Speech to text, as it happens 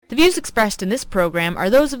The views expressed in this program are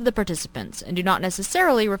those of the participants and do not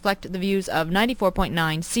necessarily reflect the views of 94.9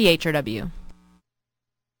 CHRW.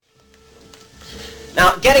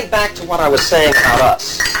 Now, getting back to what I was saying about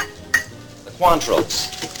us, the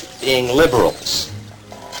Quandros, being liberals,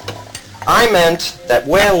 I meant that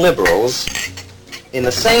we're liberals in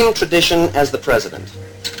the same tradition as the president.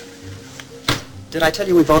 Did I tell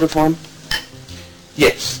you we voted for him?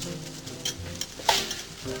 Yes.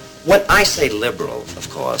 When I say liberal, of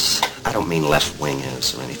course, I don't mean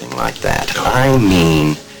left-wingers or anything like that. I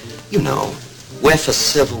mean, you know, we're for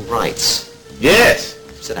civil rights. Yes.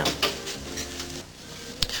 Sit down.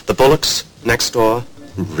 The Bullocks, next door,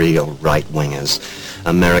 real right-wingers.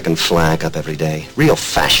 American flag up every day. Real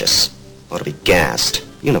fascists. Ought to be gassed.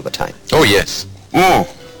 You know the type. Oh, yes.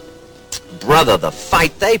 Brother, the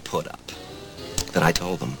fight they put up. That I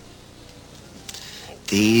told them.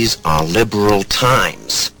 These are liberal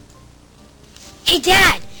times. Hey,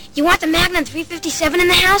 Dad, you want the Magnum 357 in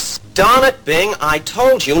the house? Darn it, Bing, I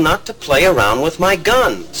told you not to play around with my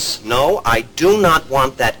guns. No, I do not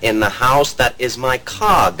want that in the house. That is my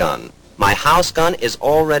car gun. My house gun is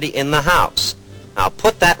already in the house. Now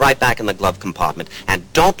put that right back in the glove compartment,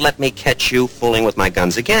 and don't let me catch you fooling with my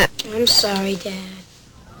guns again. I'm sorry, Dad.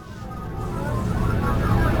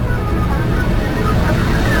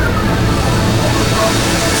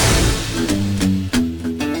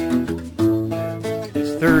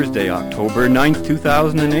 Thursday, October 9th,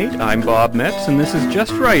 2008. I'm Bob Metz, and this is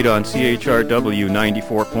Just Right on CHRW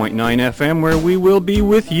 94.9 FM, where we will be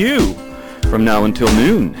with you from now until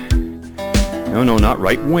noon. No, not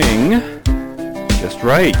right wing, just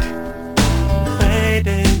right. Fade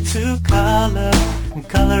into color, and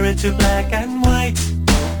color into black and white.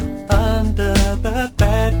 Under the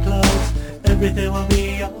bedclothes, everything will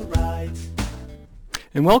be alright.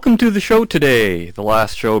 And welcome to the show today, the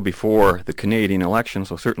last show before the Canadian election,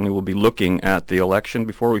 so certainly we'll be looking at the election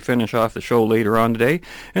before we finish off the show later on today.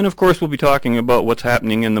 And of course we'll be talking about what's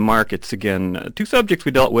happening in the markets again. Two subjects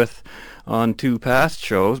we dealt with on two past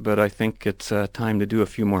shows, but I think it's time to do a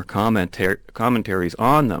few more commentaries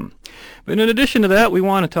on them. But in addition to that, we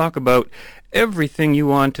want to talk about everything you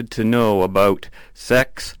wanted to know about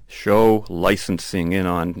sex show licensing in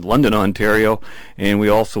London, Ontario, and we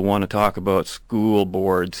also want to talk about school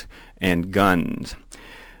boards and guns.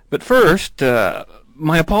 But first,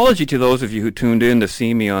 my apology to those of you who tuned in to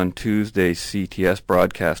see me on Tuesday's CTS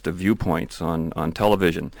broadcast of Viewpoints on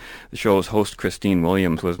television. The show's host, Christine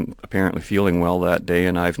Williams, wasn't apparently feeling well that day,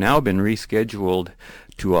 and I've now been rescheduled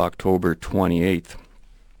to October 28th.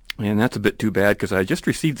 And that's a bit too bad because I just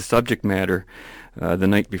received the subject matter the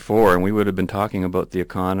night before, and we would have been talking about the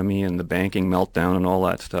economy and the banking meltdown and all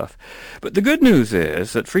that stuff. But the good news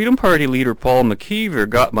is that Freedom Party leader Paul McKeever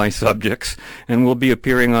got my subjects and will be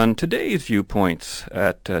appearing on today's Viewpoints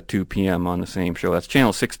at 2 p.m. on the same show. That's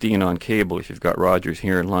Channel 16 on cable if you've got Rogers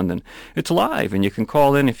here in London. It's live, and you can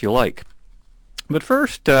call in if you like. But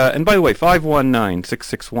first, and by the way,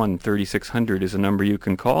 519-661-3600 is a number you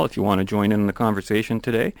can call if you want to join in the conversation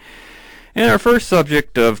today. And our first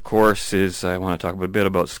subject, of course, is I want to talk a bit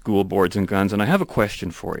about school boards and guns, and I have a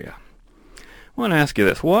question for you. I want to ask you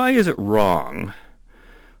this. Why is it wrong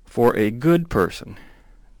for a good person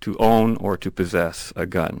to own or to possess a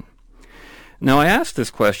gun? Now, I asked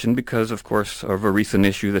this question because, of course, of a recent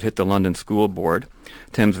issue that hit the London School Board,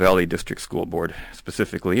 Thames Valley District School Board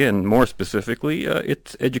specifically, and more specifically,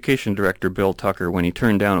 its education director, Bill Tucker, when he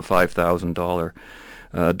turned down a $5,000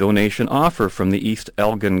 donation offer from the East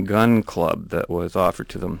Elgin Gun Club that was offered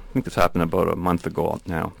to them. I think this happened about a month ago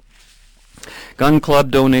now. Gun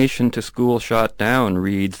Club donation to school shot down,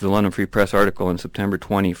 reads the London Free Press article on September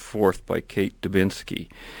 24th by Kate Dubinsky.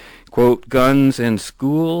 Quote, guns and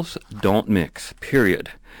schools don't mix,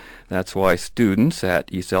 period. That's why students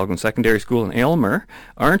at East Elgin Secondary School in Aylmer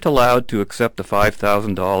aren't allowed to accept a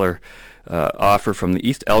 $5,000 offer from the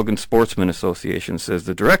East Elgin Sportsmen Association, says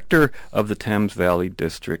the director of the Thames Valley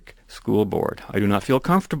District School Board. I do not feel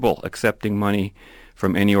comfortable accepting money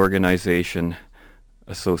from any organization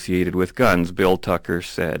associated with guns, Bill Tucker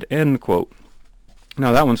said, end quote.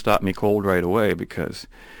 Now that one stopped me cold right away because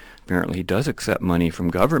apparently he does accept money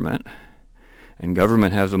from government, and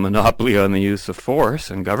government has a monopoly on the use of force,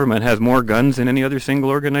 and government has more guns than any other single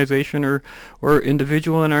organization or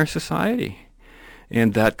individual in our society.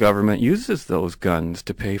 And that government uses those guns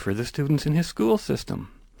to pay for the students in his school system.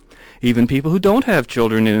 Even people who don't have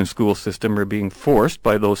children in a school system are being forced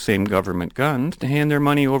by those same government guns to hand their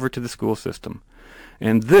money over to the school system.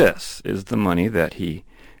 And this is the money that he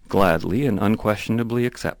gladly and unquestionably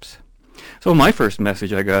accepts. So my first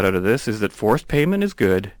message I got out of this is that forced payment is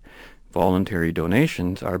good, voluntary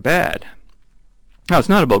donations are bad. Now, it's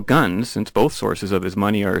not about guns, since both sources of his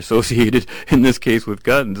money are associated, in this case, with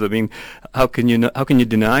guns. I mean, how can you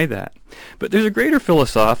deny that? But there's a greater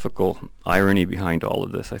philosophical irony behind all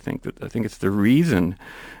of this. I think it's the reason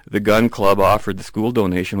the gun club offered the school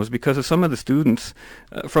donation was because of some of the students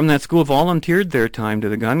from that school volunteered their time to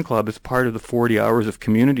the gun club as part of the 40 hours of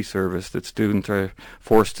community service that students are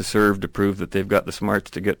forced to serve to prove that they've got the smarts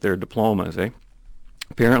to get their diplomas, eh?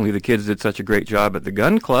 Apparently, the kids did such a great job at the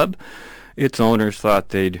gun club, its owners thought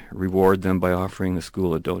they'd reward them by offering the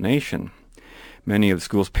school a donation. Many of the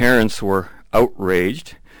school's parents were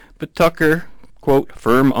outraged, but Tucker, quote,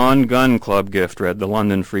 "firm on gun club gift," read the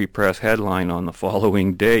London Free Press headline on the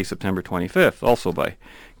following day, September 25th, also by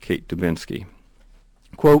Kate Dubinsky.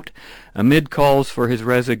 Quote, "Amid calls for his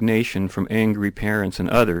resignation from angry parents and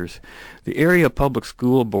others, the area public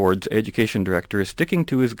school board's education director is sticking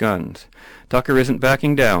to his guns. Tucker isn't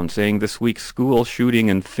backing down, saying this week's school shooting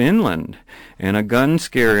in Finland and a gun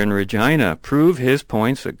scare in Regina prove his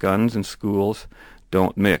points that guns and schools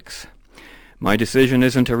don't mix. My decision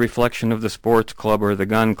isn't a reflection of the sports club or the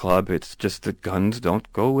gun club. It's just that guns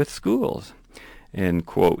don't go with schools." End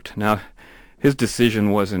quote. Now, his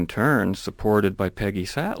decision was in turn supported by Peggy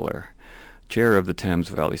Sattler, chair of the Thames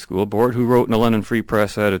Valley School Board, who wrote in a London Free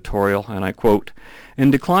Press editorial, and I quote,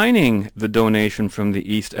 "In declining the donation from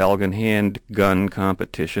the East Elgin handgun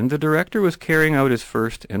competition, the director was carrying out his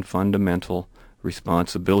first and fundamental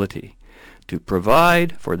responsibility, to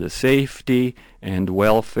provide for the safety and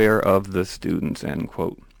welfare of the students," end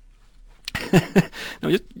quote.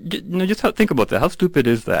 Just think about that. How stupid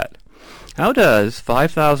is that? How does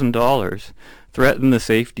 $5,000 threaten the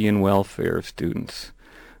safety and welfare of students?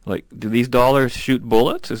 Like, do these dollars shoot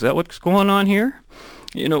bullets? Is that what's going on here?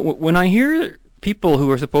 You know, when I hear people who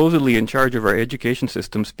are supposedly in charge of our education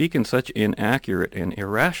system speak in such inaccurate and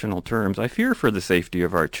irrational terms, I fear for the safety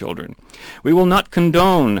of our children. "We will not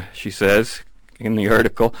condone," she says in the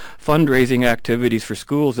article, "fundraising activities for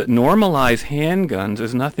schools that normalize handguns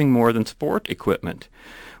as nothing more than sport equipment.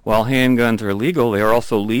 While handguns are legal, they are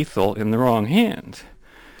also lethal in the wrong hands."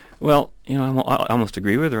 Well, you know, I almost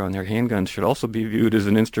agree with her on there. Handguns should also be viewed as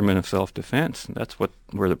an instrument of self-defense. That's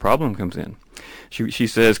where the problem comes in. She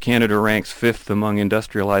says Canada ranks 5th among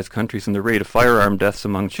industrialized countries in the rate of firearm deaths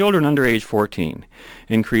among children under age 14.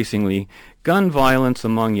 Increasingly, gun violence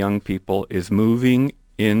among young people is moving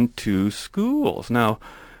into schools. Now,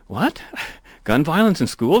 what? Gun violence in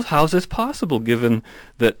schools? How is this possible, given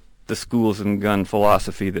that the schools and gun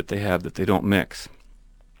philosophy that they have, that they don't mix?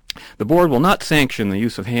 "The board will not sanction the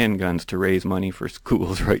use of handguns to raise money for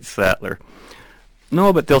schools," writes Sattler.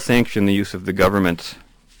 No, but they'll sanction the use of the government's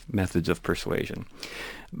methods of persuasion.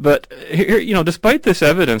 But here, you know, despite this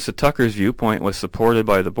evidence that Tucker's viewpoint was supported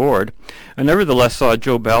by the board, I nevertheless saw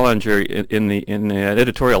Joe Ballinger in the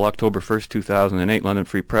editorial October 1st, 2008, London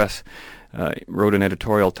Free Press, wrote an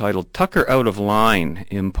editorial titled "Tucker Out of Line,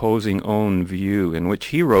 Imposing Own View," in which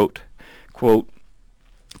he wrote, quote,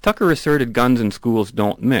 "Tucker asserted guns and schools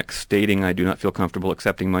don't mix, stating, 'I do not feel comfortable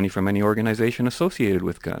accepting money from any organization associated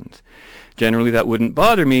with guns. Generally, that wouldn't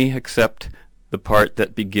bother me, except the part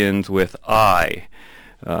that begins with I,'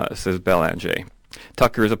 says Ballinger.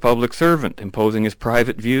 Tucker is a public servant, imposing his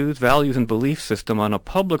private views, values, and belief system on a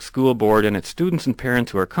public school board and its students and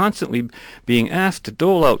parents who are constantly being asked to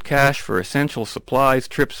dole out cash for essential supplies,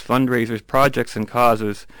 trips, fundraisers, projects, and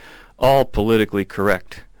causes, all politically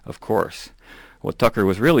correct, of course. What Tucker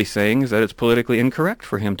was really saying is that it's politically incorrect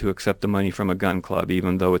for him to accept the money from a gun club,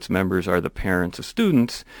 even though its members are the parents of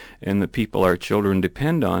students and the people our children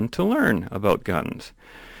depend on to learn about guns.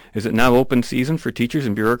 Is it now open season for teachers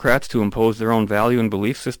and bureaucrats to impose their own value and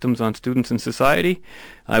belief systems on students and society?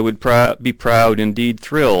 I would be proud, indeed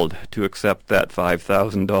thrilled, to accept that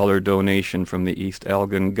 $5,000 donation from the East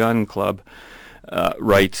Elgin Gun Club,"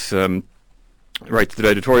 writes the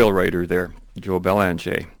editorial writer there, Joe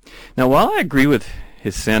Ballinger. Now, while I agree with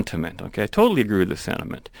his sentiment, okay, I totally agree with the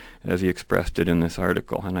sentiment as he expressed it in this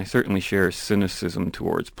article, and I certainly share his cynicism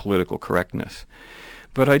towards political correctness,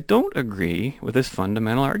 but I don't agree with his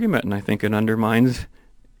fundamental argument, and I think it undermines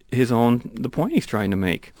the point he's trying to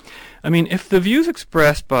make. I mean, if the views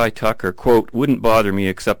expressed by Tucker, quote, "wouldn't bother me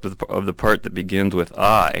except of the part that begins with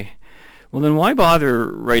I," well, then why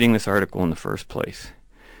bother writing this article in the first place?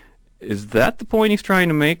 Is that the point he's trying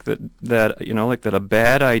to make, that a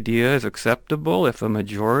bad idea is acceptable if a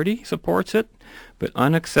majority supports it, but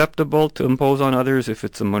unacceptable to impose on others if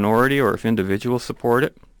it's a minority or if individuals support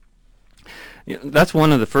it? That's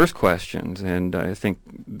one of the first questions, and I think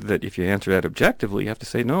that if you answer that objectively, you have to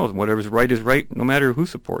say no, whatever's right is right no matter who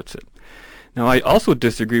supports it. Now, I also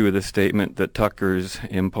disagree with the statement that Tucker's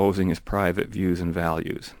imposing his private views and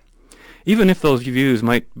values. even if those views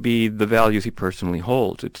might be the values he personally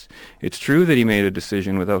holds. It's true that he made a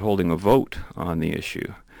decision without holding a vote on the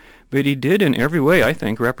issue, but he did in every way, I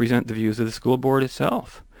think, represent the views of the school board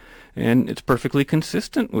itself. And it's perfectly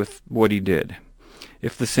consistent with what he did.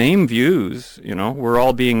 If the same views, were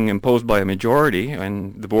all being imposed by a majority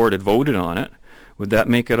and the board had voted on it, would that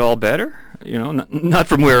make it all better? Not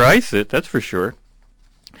from where I sit, that's for sure.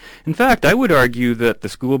 In fact, I would argue that the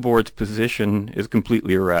school board's position is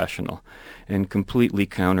completely irrational and completely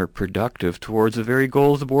counterproductive towards the very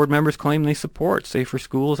goals the board members claim they support, safer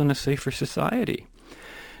schools and a safer society.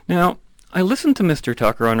 Now, I listened to Mr.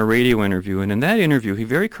 Tucker on a radio interview, and in that interview he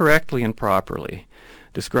very correctly and properly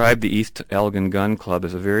described the East Elgin Gun Club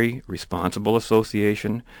as a very responsible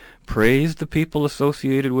association, praised the people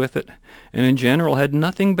associated with it, and in general had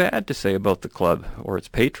nothing bad to say about the club or its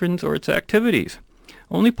patrons or its activities.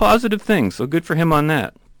 Only positive things, so good for him on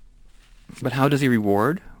that. But how does he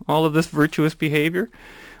reward all of this virtuous behavior?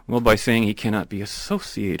 Well, by saying he cannot be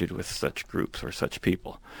associated with such groups or such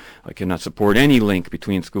people. I cannot support any link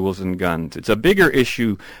between schools and guns. It's a bigger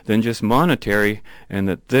issue than just monetary, and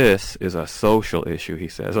that this is a social issue, he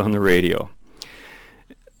says on the radio.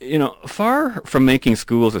 Far from making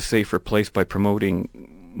schools a safer place by promoting,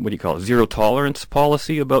 zero tolerance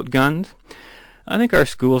policy about guns, I think our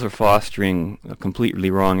schools are fostering a completely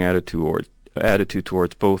wrong attitude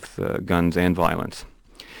towards both guns and violence.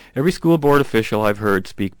 Every school board official I've heard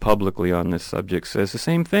speak publicly on this subject says the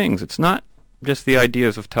same things. It's not just the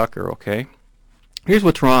ideas of Tucker, okay? Here's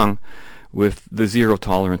what's wrong with the zero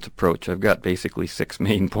tolerance approach. I've got basically 6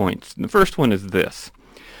 main points. And the first one is this.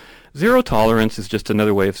 Zero tolerance is just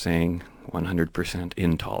another way of saying 100%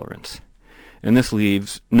 intolerance. And this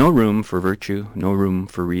leaves no room for virtue, no room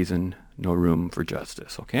for reason, no room for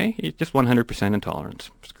justice, okay? It's just 100%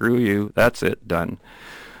 intolerance. Screw you, that's it, done.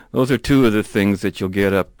 Those are two of the things that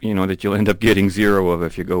you'll end up getting zero of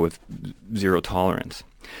if you go with zero tolerance.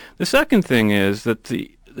 The second thing is that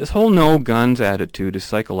this whole no guns attitude is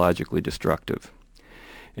psychologically destructive.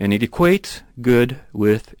 And it equates good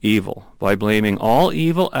with evil by blaming all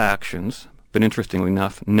evil actions, but interestingly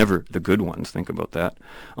enough, never the good ones, think about that,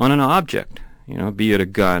 on an object. Be it a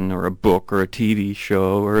gun or a book or a TV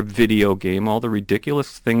show or a video game, all the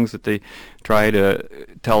ridiculous things that they try to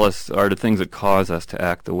tell us are the things that cause us to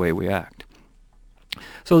act the way we act.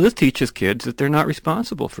 So this teaches kids that they're not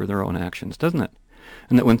responsible for their own actions, doesn't it?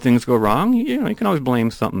 And that when things go wrong, you can always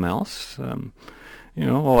blame something else. I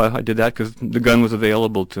did that because the gun was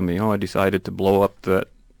available to me. I decided to blow up that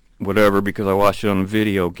whatever because I watched it on a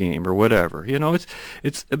video game or whatever.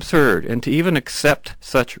 It's absurd. And to even accept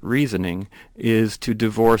such reasoning is to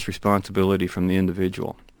divorce responsibility from the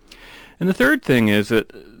individual. And the third thing is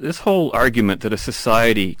that this whole argument that a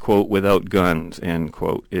society, quote, without guns, end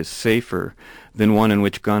quote, is safer than one in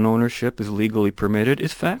which gun ownership is legally permitted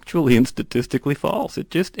is factually and statistically false.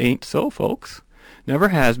 It just ain't so, folks. Never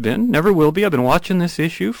has been, never will be. I've been watching this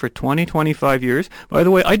issue for 25 years. By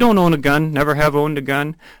the way, I don't own a gun, never have owned a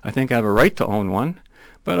gun. I think I have a right to own one,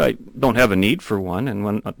 but I don't have a need for one. And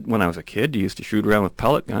when I was a kid, I used to shoot around with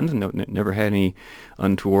pellet guns and never had any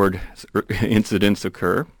untoward incidents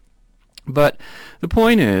occur. But the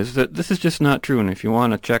point is that this is just not true, and if you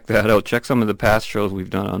want to check that out, check some of the past shows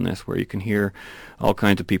we've done on this where you can hear all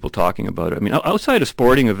kinds of people talking about it. I mean, outside of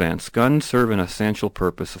sporting events, guns serve an essential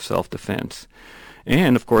purpose of self-defense.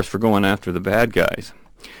 And, of course, for going after the bad guys.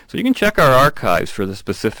 So you can check our archives for the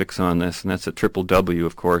specifics on this, and that's at www,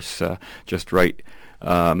 of course,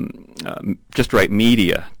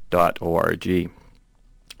 justrightmedia.org.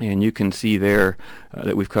 And you can see there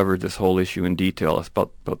that we've covered this whole issue in detail. It's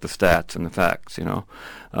about the stats and the facts, The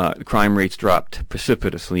crime rates dropped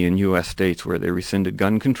precipitously in U.S. states where they rescinded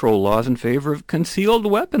gun control laws in favor of concealed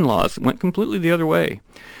weapon laws. It went completely the other way.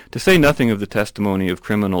 To say nothing of the testimony of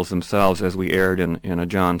criminals themselves, as we aired in a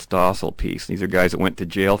John Stossel piece. These are guys that went to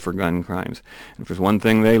jail for gun crimes. And if there's one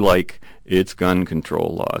thing they like, it's gun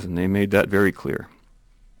control laws, and they made that very clear.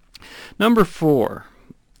 Number 4.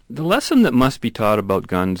 The lesson that must be taught about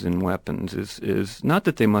guns and weapons is not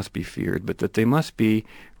that they must be feared, but that they must be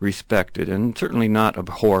respected and certainly not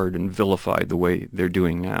abhorred and vilified the way they're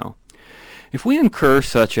doing now. If we incur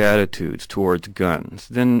such attitudes towards guns,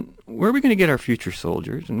 then where are we going to get our future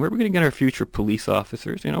soldiers and where are we going to get our future police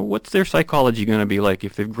officers? What's their psychology going to be like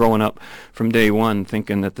if they've grown up from day one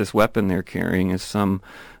thinking that this weapon they're carrying is some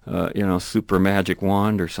super magic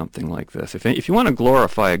wand or something like this? If you want to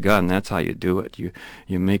glorify a gun, that's how you do it. You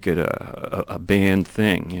make it a banned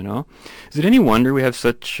thing, Is it any wonder we have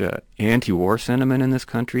such anti-war sentiment in this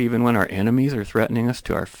country, even when our enemies are threatening us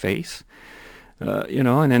to our face?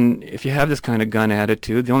 And then if you have this kind of gun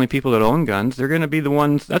attitude, the only people that own guns, they're going to be the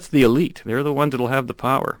ones, that's the elite. They're the ones that will have the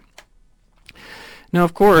power. Now,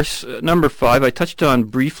 of course, number 5, I touched on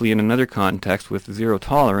briefly in another context with zero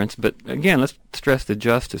tolerance, but again, let's stress the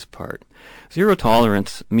justice part. Zero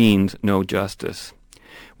tolerance means no justice.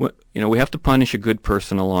 We have to punish a good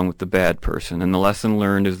person along with the bad person, and the lesson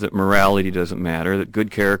learned is that morality doesn't matter, that good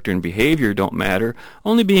character and behavior don't matter,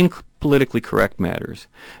 only being politically correct matters.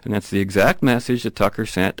 And that's the exact message that Tucker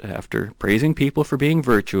sent after praising people for being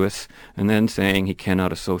virtuous and then saying he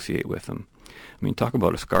cannot associate with them. I mean, talk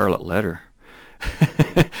about a scarlet letter.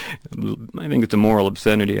 I think it's a moral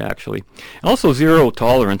obscenity, actually. Also, zero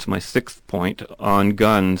tolerance, my 6th point on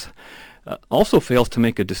guns, also fails to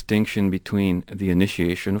make a distinction between the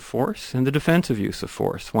initiation of force and the defensive use of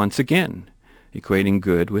force, once again equating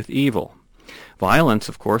good with evil. Violence,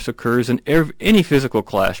 of course, occurs in any physical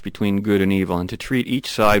clash between good and evil, and to treat each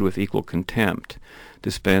side with equal contempt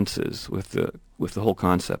dispenses with the whole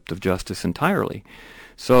concept of justice entirely.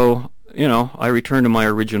 So, I return to my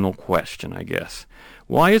original question, I guess.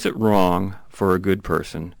 Why is it wrong for a good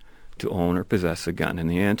person to own or possess a gun? And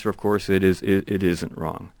the answer, of course, it isn't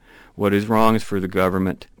wrong. What is wrong is for the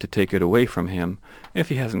government to take it away from him if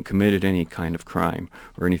he hasn't committed any kind of crime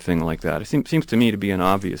or anything like that. It seems to me to be an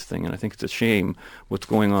obvious thing, and I think it's a shame what's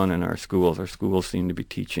going on in our schools. Our schools seem to be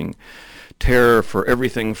teaching terror for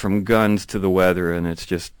everything from guns to the weather, and it's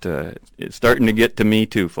just it's starting to get to me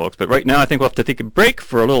too, folks. But right now I think we'll have to take a break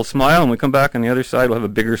for a little smile, and when we come back on the other side we'll have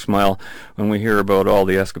a bigger smile when we hear about all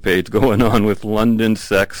the escapades going on with London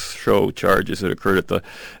sex show charges that occurred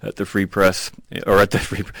at the Free Press, or at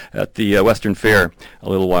the Western Fair a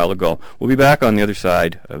little while ago. We'll be back on the other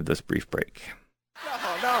side of this brief break.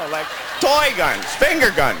 No, like toy guns,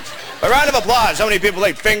 finger guns. A round of applause. How many people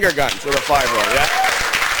like finger guns with a 5-year-old, yeah?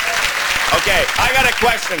 Okay, I got a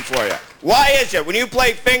question for you. Why is it when you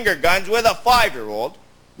play finger guns with a 5-year-old,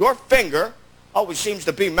 your finger always seems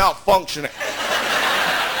to be malfunctioning?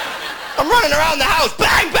 I'm running around the house,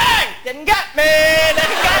 bang, bang! Didn't get me,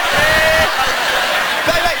 didn't get me!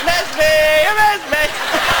 Bang, bang, missed me, you missed me!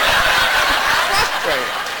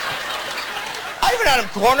 Frustrating. I even had him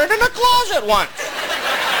cornered in a closet once.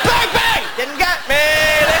 Bang, bang! Didn't get me,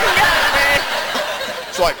 didn't get me!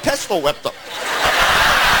 So I pistol whipped him.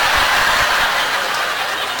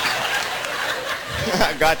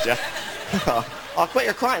 I gotcha. Oh, quit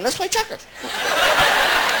your crying. Let's play checkers.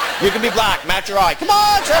 You can be black. Match your eye. Come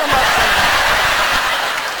on, set 'em up.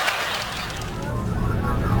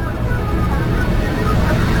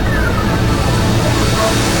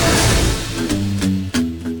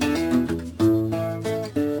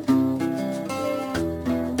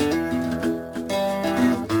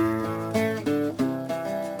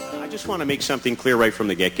 I just want to make something clear right from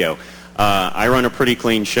the get-go. I run a pretty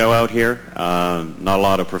clean show out here, not a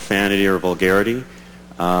lot of profanity or vulgarity.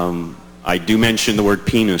 I do mention the word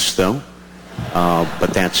penis, though,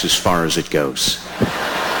 but that's as far as it goes.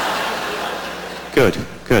 Good,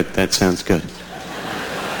 that sounds good.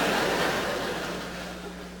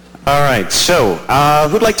 All right, so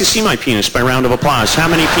who'd like to see my penis by round of applause? How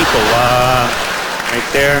many people? Right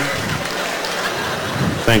there.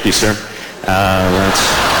 Thank you, sir. That's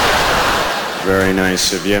very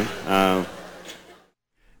nice of you.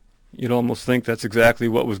 You'd almost think that's exactly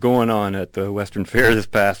what was going on at the Western Fair this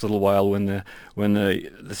past little while when the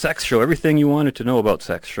sex show, everything you wanted to know about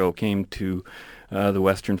sex show, came to the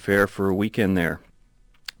Western Fair for a weekend there.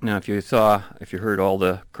 Now, if you heard all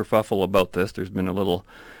the kerfuffle about this, there's been a little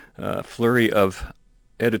flurry of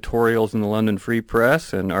editorials in the London Free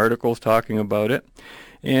Press and articles talking about it.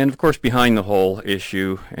 And, of course, behind the whole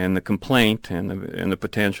issue and the complaint and the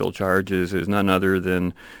potential charges is none other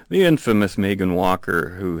than the infamous Megan Walker,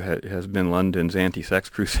 who has been London's anti-sex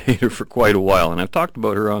crusader for quite a while. And I've talked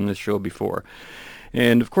about her on this show before.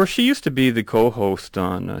 And, of course, she used to be the co-host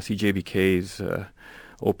on CJBK's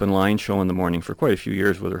open line show in the morning for quite a few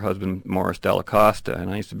years with her husband, Morris Delacosta.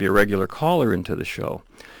 And I used to be a regular caller into the show.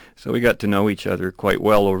 So we got to know each other quite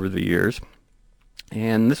well over the years.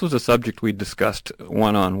 And this was a subject we discussed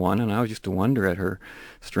one-on-one, and I used to wonder at her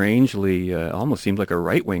strangely, almost seemed like a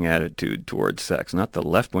right-wing attitude towards sex, not the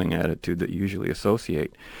left-wing attitude that you usually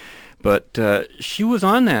associate. But she was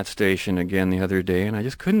on that station again the other day, and I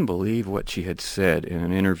just couldn't believe what she had said in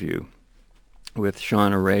an interview with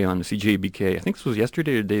Shauna Ray on the CJBK. I think this was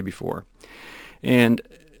yesterday or the day before. And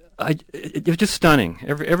it was just stunning.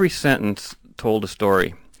 Every sentence told a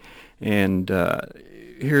story. And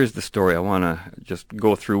here's the story. I want to just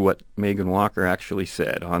go through what Megan Walker actually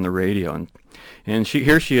said on the radio, and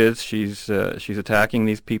here she is. She's attacking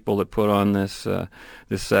these people that put on this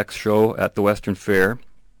sex show at the Western Fair,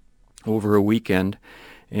 over a weekend.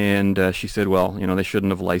 And she said, well, they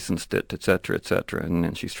shouldn't have licensed it, et cetera, et cetera. And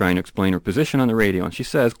then she's trying to explain her position on the radio. And she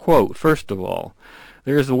says, quote, first of all,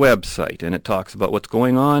 there's a website, and it talks about what's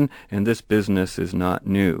going on, and this business is not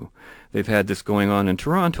new. They've had this going on in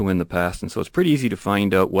Toronto in the past, and so it's pretty easy to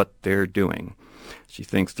find out what they're doing. She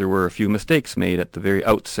thinks there were a few mistakes made at the very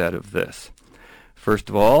outset of this. First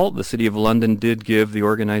of all, the City of London did give the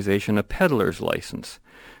organization a peddler's license,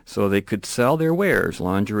 so they could sell their wares,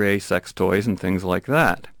 lingerie, sex toys, and things like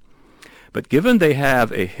that. But given they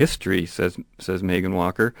have a history, says Megan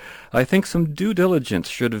Walker, I think some due diligence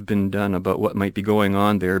should have been done about what might be going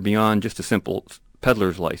on there beyond just a simple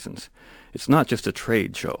peddler's license. It's not just a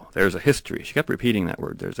trade show. There's a history. She kept repeating that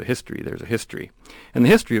word. There's a history. There's a history. And the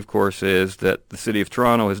history, of course, is that the City of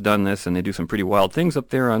Toronto has done this, and they do some pretty wild things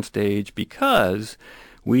up there on stage because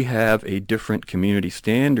we have a different community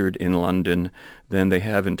standard in London than they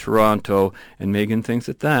have in Toronto, and Megan thinks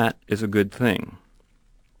that that is a good thing.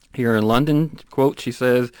 Here in London, quote, she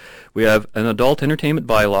says, we have an adult entertainment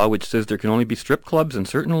bylaw which says there can only be strip clubs in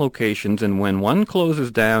certain locations, and when one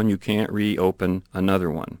closes down, you can't reopen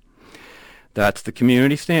another one. That's the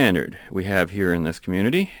community standard we have here in this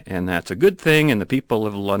community, and that's a good thing, and the people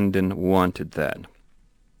of London wanted that.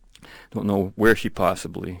 Don't know where she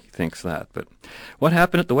possibly thinks that, but what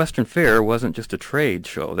happened at the Western Fair wasn't just a trade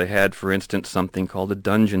show. They had, for instance, something called a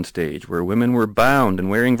dungeon stage, where women were bound and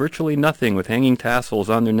wearing virtually nothing with hanging tassels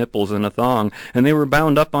on their nipples and a thong, and they were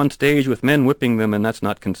bound up on stage with men whipping them, and that's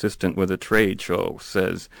not consistent with a trade show,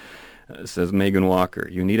 says Megan Walker.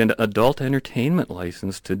 You need an adult entertainment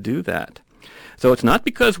license to do that. So it's not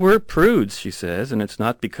because we're prudes, she says, and it's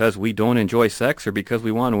not because we don't enjoy sex or because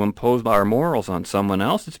we want to impose our morals on someone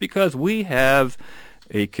else. It's because we have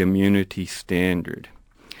a community standard.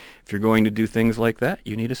 If you're going to do things like that,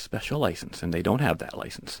 you need a special license, and they don't have that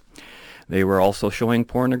license. They were also showing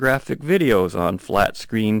pornographic videos on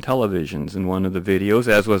flat-screen televisions, and one of the videos,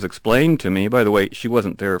 as was explained to me, by the way, she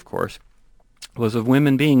wasn't there, of course, was of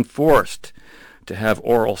women being forced to have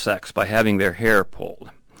oral sex by having their hair pulled.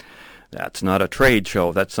 That's not a trade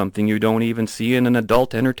show. That's something you don't even see in an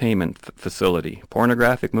adult entertainment facility.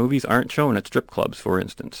 Pornographic movies aren't shown at strip clubs, for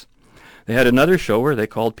instance. They had another show where they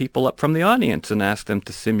called people up from the audience and asked them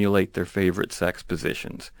to simulate their favorite sex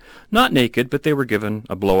positions. Not naked, but they were given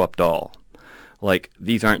a blow-up doll. Like,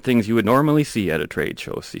 these aren't things you would normally see at a trade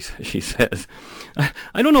show, she says.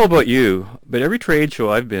 I don't know about you, but every trade show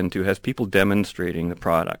I've been to has people demonstrating the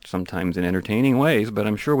product, sometimes in entertaining ways, but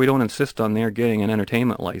I'm sure we don't insist on their getting an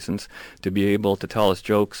entertainment license to be able to tell us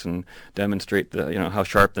jokes and demonstrate how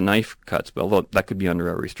sharp the knife cuts, although that could be under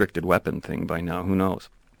a restricted weapon thing by now, who knows.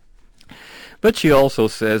 But she also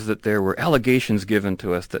says that there were allegations given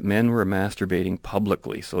to us that men were masturbating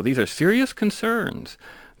publicly, so these are serious concerns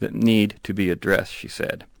that need to be addressed, she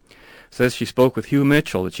said. Says she spoke with Hugh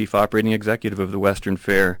Mitchell, the chief operating executive of the Western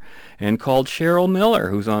Fair, and called Cheryl Miller,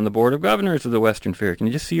 who's on the board of governors of the Western Fair. Can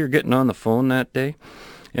you just see her getting on the phone that day?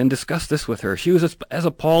 And discuss this with her. She was as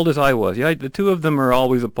appalled as I was. Yeah, the two of them are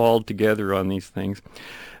always appalled together on these things.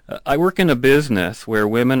 I work in a business where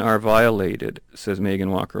women are violated, says Megan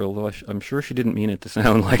Walker, although I'm sure she didn't mean it to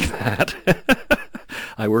sound like that.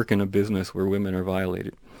 I work in a business where women are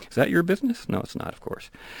violated. Is that your business? No, it's not, of course.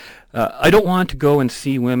 I don't want to go and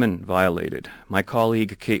see women violated. My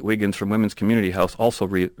colleague Kate Wiggins from Women's Community House also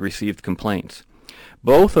received complaints.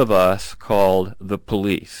 Both of us called the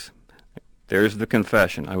police. There's the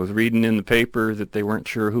confession. I was reading in the paper that they weren't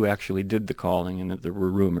sure who actually did the calling and that there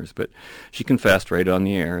were rumors, but she confessed right on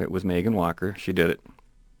the air. It was Megan Walker. She did it.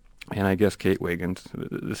 And I guess Kate Wiggins,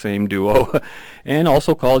 the same duo, and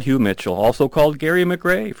also called Hugh Mitchell, also called Gary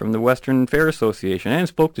McRae from the Western Fair Association, and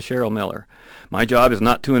spoke to Cheryl Miller. My job is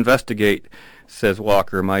not to investigate, says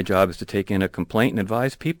Walker. My job is to take in a complaint and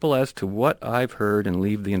advise people as to what I've heard and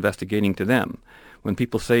leave the investigating to them. When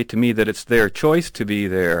people say to me that it's their choice to be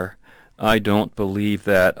there, I don't believe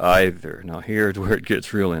that either. Now here's where it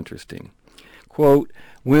gets real interesting. Quote,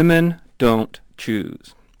 women don't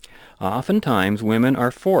choose. Oftentimes, women are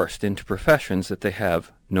forced into professions that they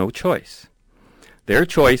have no choice. Their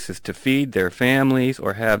choice is to feed their families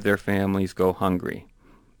or have their families go hungry.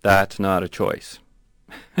 That's not a choice.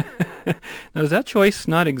 Now, does that choice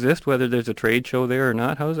not exist, whether there's a trade show there or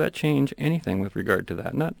not? How does that change anything with regard to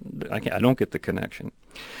that? I don't get the connection.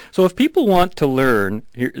 So if people want to learn,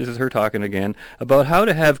 this is her talking again, about how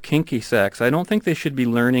to have kinky sex, I don't think they should be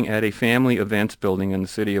learning at a family events building in the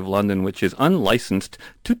City of London, which is unlicensed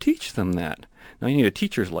to teach them that. Now, you need a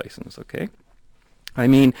teacher's license, okay? I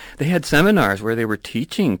mean, they had seminars where they were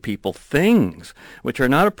teaching people things which are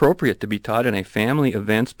not appropriate to be taught in a family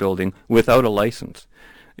events building without a license.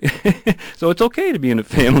 So it's okay to be in a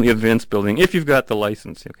family events building if you've got the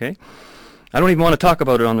license, okay? I don't even want to talk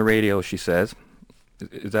about it on the radio, she says.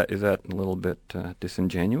 Is that a little bit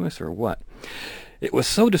disingenuous or what? It was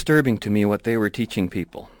so disturbing to me what they were teaching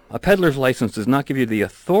people. A peddler's license does not give you the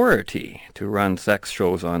authority to run sex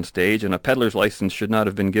shows on stage, and a peddler's license should not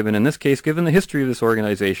have been given in this case, given the history this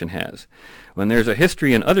organization has. When there's a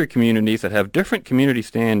history in other communities that have different community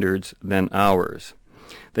standards than ours,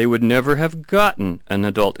 they would never have gotten an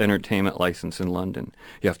adult entertainment license in London.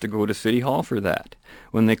 You have to go to City Hall for that.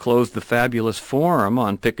 When they closed the Fabulous Forum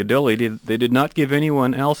on Piccadilly, they did not give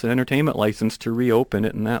anyone else an entertainment license to reopen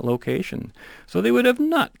it in that location. So they would have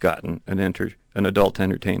not gotten an adult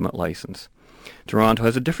entertainment license. Toronto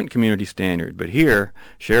has a different community standard, but here,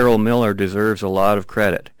 Cheryl Miller deserves a lot of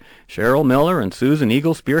credit. Cheryl Miller and Susan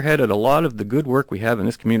Eagle spearheaded a lot of the good work we have in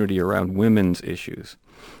this community around women's issues.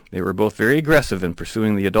 They were both very aggressive in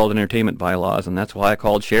pursuing the adult entertainment bylaws, and that's why I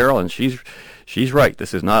called Cheryl, and she's right.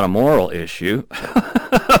 This is not a moral issue.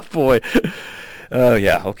 Boy.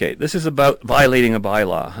 Yeah, okay. This is about violating a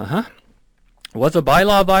bylaw. Was a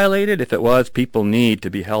bylaw violated? If it was, people need to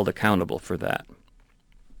be held accountable for that.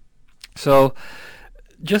 So,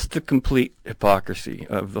 just the complete hypocrisy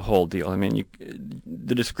of the whole deal. I mean,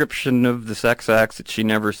 the description of the sex acts that she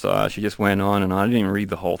never saw, she just went on and on. I didn't even read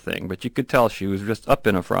the whole thing, but you could tell she was just up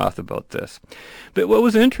in a froth about this. But what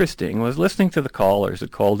was interesting was listening to the callers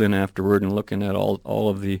that called in afterward and looking at all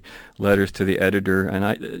of the letters to the editor.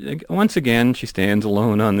 And once again, she stands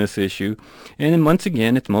alone on this issue. And then once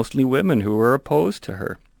again, it's mostly women who are opposed to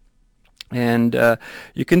her. And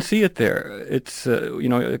you can see it there. It's,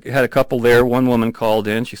 it had a couple there. One woman called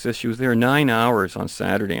in. She says she was there 9 hours on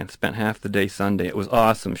Saturday and spent half the day Sunday. It was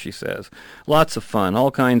awesome, she says. Lots of fun,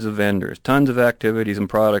 all kinds of vendors, tons of activities and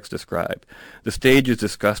products described. The stages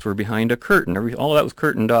discussed were behind a curtain. All that was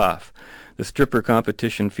curtained off. The stripper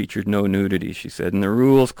competition featured no nudity, she said, and the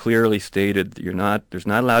rules clearly stated that there's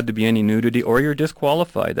not allowed to be any nudity or you're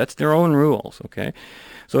disqualified. That's their own rules, okay?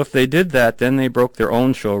 So if they did that, then they broke their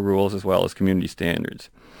own show rules as well as community standards.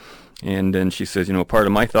 And then she says, part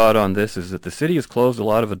of my thought on this is that the city has closed a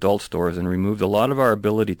lot of adult stores and removed a lot of our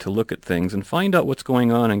ability to look at things and find out what's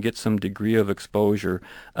going on and get some degree of exposure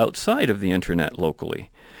outside of the internet locally.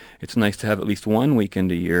 It's nice to have at least one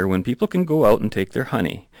weekend a year when people can go out and take their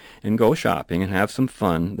honey and go shopping and have some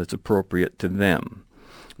fun that's appropriate to them.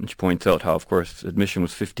 And she points out how, of course, admission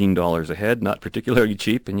was $15 a head, not particularly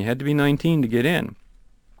cheap, and you had to be 19 to get in.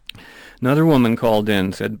 Another woman called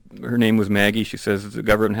in, said her name was Maggie. She says the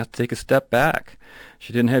government has to take a step back.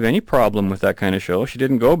 She didn't have any problem with that kind of show. She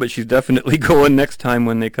didn't go, but she's definitely going next time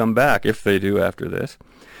when they come back, if they do after this.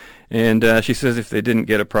 And she says if they didn't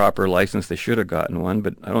get a proper license, they should have gotten one,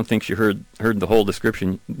 but I don't think she heard the whole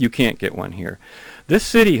description. You can't get one here. This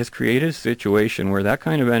city has created a situation where that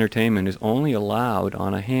kind of entertainment is only allowed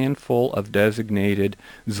on a handful of designated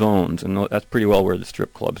zones, and that's pretty well where the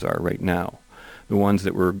strip clubs are right now. The ones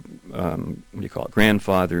that were,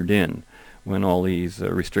 grandfathered in when all these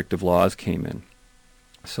restrictive laws came in.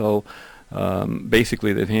 So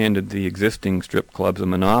basically they've handed the existing strip clubs a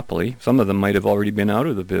monopoly. Some of them might have already been out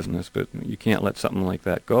of the business, but you can't let something like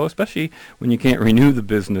that go, especially when you can't renew the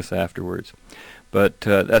business afterwards. But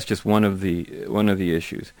that's just one of the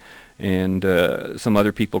issues. And some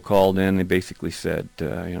other people called in. They basically said,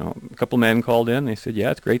 a couple men called in. They said, yeah,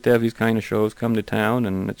 it's great to have these kind of shows come to town,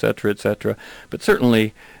 and et cetera, but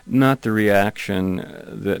certainly not the reaction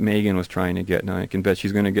that Megan was trying to get. Now, I can bet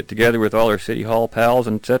she's going to get together with all her City Hall pals,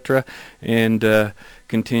 and et cetera, and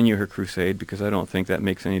continue her crusade, because I don't think that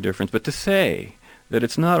makes any difference. But to say that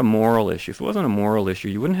it's not a moral issue. If it wasn't a moral issue,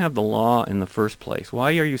 you wouldn't have the law in the first place.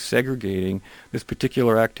 Why are you segregating this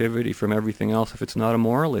particular activity from everything else if it's not a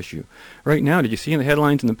moral issue? Right now, did you see in the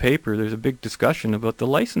headlines in the paper, there's a big discussion about the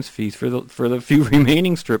license fees for the few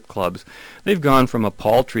remaining strip clubs. They've gone from a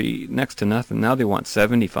paltry next to nothing. Now they want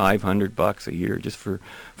 $7,500 a year just for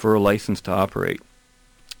a license to operate.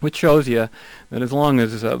 Which shows you that as long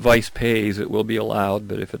as Vice pays, it will be allowed,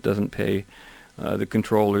 but if it doesn't pay the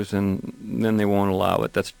controllers, and then they won't allow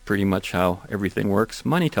it. That's pretty much how everything works.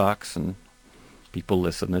 Money talks, and people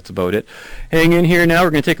listen. That's about it. Hang in here now. We're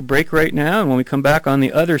going to take a break right now, and when we come back on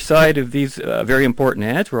the other side of these very important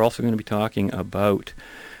ads, we're also going to be talking about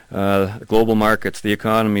global markets, the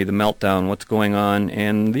economy, the meltdown, what's going on,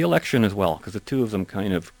 and the election as well, because the two of them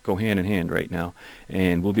kind of go hand in hand right now.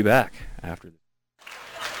 And we'll be back after this.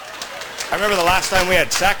 I remember the last time we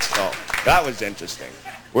had sex, though. That was interesting.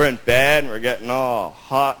 We're in bed, and we're getting all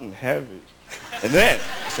hot and heavy. And then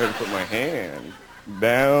I started to put my hand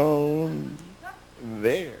down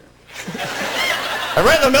there. And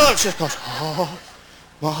right in the middle of it, she just goes, oh,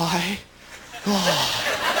 my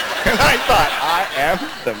God. And I thought, I am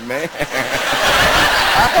the man.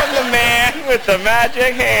 I'm the man with the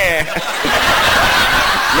magic hand.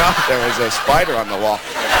 No, there was a spider on the wall.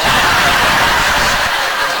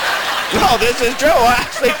 No, this is true. I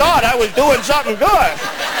actually thought I was doing something good.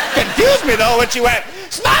 Confused me, though, when she went,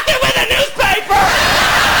 smack it with a newspaper!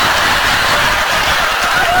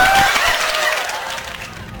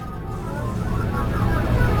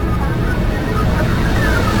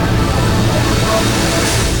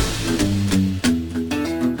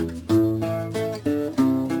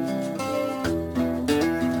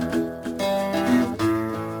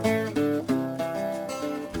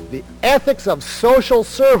 The ethics of social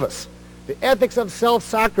service, the ethics of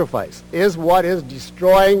self-sacrifice is what is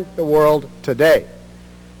destroying the world today.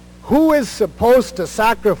 Who is supposed to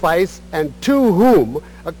sacrifice and to whom,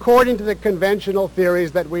 according to the conventional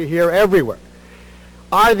theories that we hear everywhere?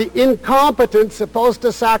 Are the incompetent supposed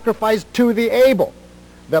to sacrifice to the able?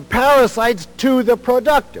 The parasites to the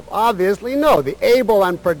productive? Obviously no. The able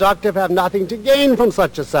and productive have nothing to gain from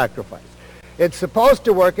such a sacrifice. It's supposed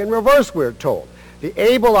to work in reverse, we're told. The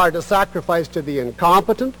able are to sacrifice to the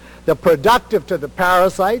incompetent, the productive to the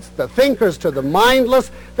parasites, the thinkers to the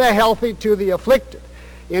mindless, the healthy to the afflicted.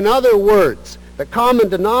 In other words, the common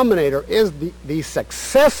denominator is the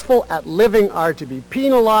successful at living are to be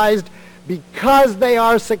penalized because they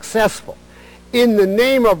are successful, in the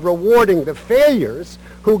name of rewarding the failures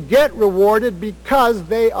who get rewarded because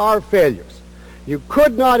they are failures. You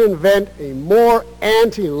could not invent a more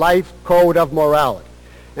anti-life code of morality.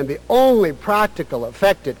 And the only practical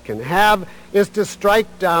effect it can have is to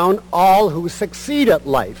strike down all who succeed at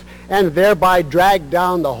life and thereby drag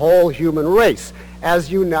down the whole human race, as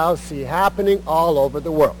you now see happening all over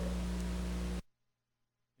the world.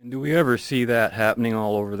 And do we ever see that happening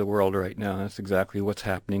all over the world right now? That's exactly what's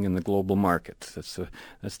happening in the global markets.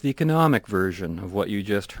 That's the economic version of what you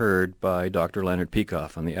just heard by Dr. Leonard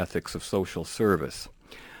Peikoff on the ethics of social service.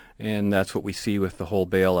 And that's what we see with the whole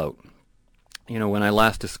bailout. You know, when I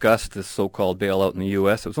last discussed this so-called bailout in the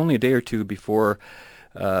U.S., it was only a day or two before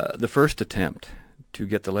the first attempt to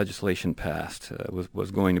get the legislation passed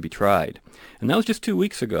was going to be tried. And that was just 2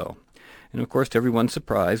 weeks ago. And of course, to everyone's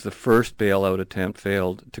surprise, the first bailout attempt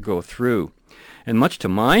failed to go through. And much to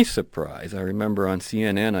my surprise, I remember on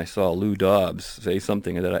CNN I saw Lou Dobbs say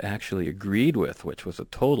something that I actually agreed with, which was a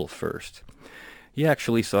total first. He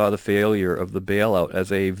actually saw the failure of the bailout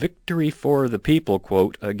as a victory for the people,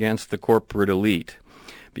 quote, against the corporate elite,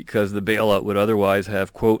 because the bailout would otherwise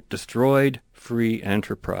have, quote, destroyed free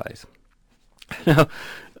enterprise. Now,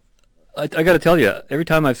 I got to tell you, every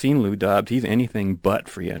time I've seen Lou Dobbs, he's anything but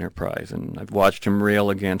free enterprise, and I've watched him rail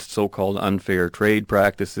against so-called unfair trade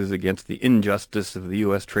practices, against the injustice of the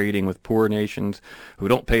U.S. trading with poor nations who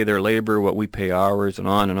don't pay their labor what we pay ours, and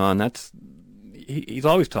on and on. He's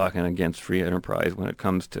always talking against free enterprise when it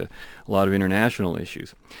comes to a lot of international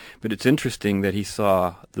issues. But it's interesting that he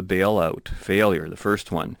saw the bailout failure, the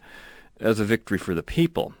first one, as a victory for the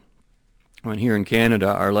people. When here in Canada,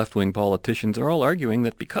 our left-wing politicians are all arguing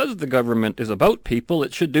that because the government is about people,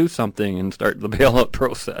 it should do something and start the bailout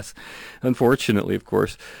process. Unfortunately, of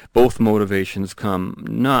course, both motivations come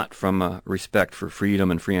not from a respect for freedom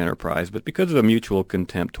and free enterprise, but because of a mutual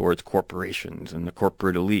contempt towards corporations and the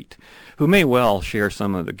corporate elite, who may well share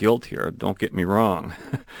some of the guilt here, don't get me wrong.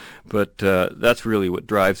 But that's really what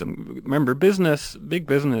drives them. Remember, big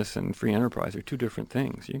business and free enterprise are two different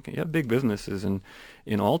things. You have big businesses in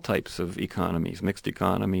all types of economies, mixed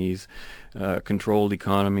economies, controlled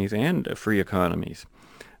economies, and free economies.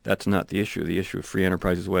 That's not the issue. The issue of free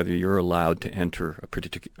enterprise is whether you're allowed to enter a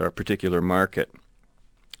particular market.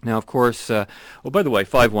 Now, of course, by the way,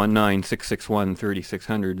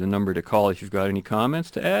 519-661-3600, the number to call if you've got any comments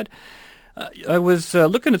to add. I was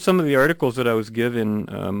looking at some of the articles that I was given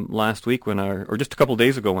last week or just a couple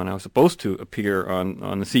days ago when I was supposed to appear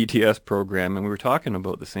on the CTS program, and we were talking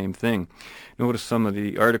about the same thing. Notice some of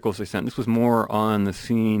the articles they sent. This was more on the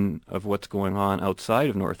scene of what's going on outside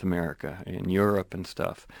of North America, in Europe and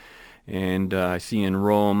stuff. And I see in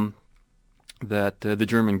Rome that the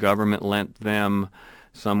German government lent them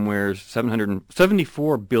somewhere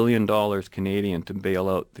 $774 billion Canadian to bail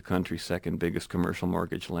out the country's second biggest commercial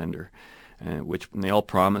mortgage lender, which they all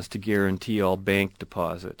promised to guarantee all bank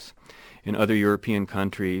deposits. In other European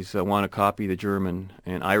countries want to copy the German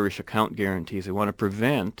and Irish account guarantees. They want to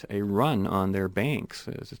prevent a run on their banks.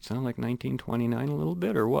 Does it sound like 1929 a little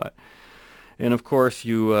bit or what? And of course,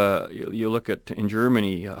 you look at, in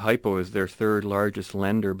Germany, Hypo is their third largest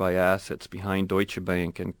lender by assets behind Deutsche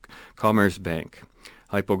Bank and Commerzbank.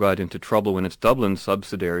 Hypo got into trouble when its Dublin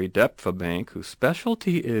subsidiary, DEPFA Bank, whose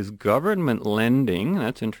specialty is government lending,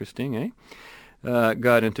 that's interesting,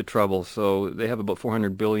 got into trouble. So they have about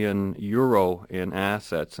 400 billion euro in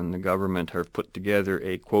assets, and the government have put together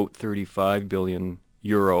a, quote, 35 billion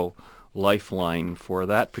euro lifeline for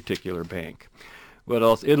that particular bank. What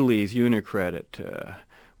else? Italy's Unicredit.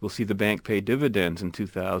 We'll see the bank pay dividends in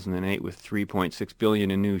 2008 with 3.6 billion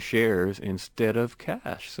in new shares instead of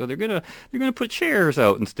cash. So they're gonna put shares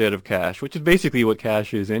out instead of cash, which is basically what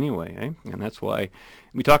cash is anyway. And that's why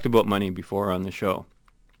we talked about money before on the show.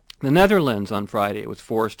 The Netherlands on Friday was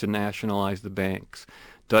forced to nationalize the banks,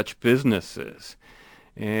 Dutch businesses.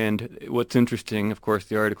 And what's interesting, of course,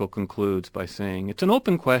 the article concludes by saying it's an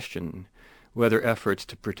open question whether efforts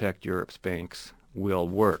to protect Europe's banks will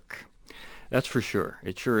work. That's for sure.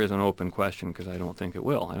 It sure is an open question because I don't think it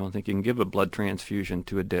will. I don't think you can give a blood transfusion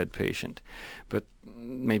to a dead patient. But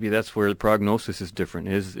maybe that's where the prognosis is different.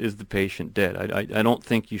 Is the patient dead? I don't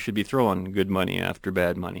think you should be throwing good money after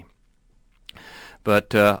bad money.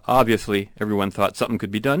 But obviously everyone thought something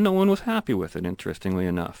could be done. No one was happy with it, interestingly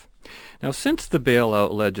enough. Now, since the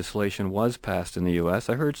bailout legislation was passed in the U.S.,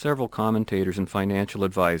 I heard several commentators and financial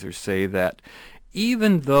advisors say that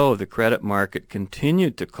even though the credit market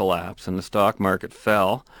continued to collapse and the stock market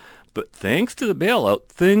fell, but thanks to the bailout,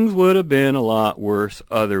 things would have been a lot worse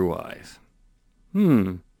otherwise.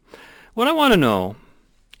 What I want to know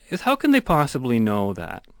is how can they possibly know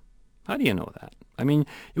that? How do you know that? I mean,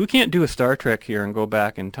 we can't do a Star Trek here and go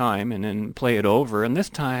back in time and then play it over, and this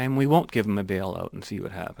time we won't give them a bailout and see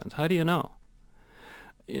what happens. How do you know?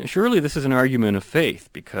 Surely this is an argument of faith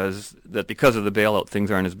because of the bailout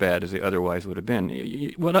things aren't as bad as they otherwise would have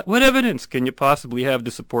been. What evidence can you possibly have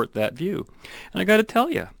to support that view? And I got to tell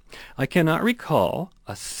you, I cannot recall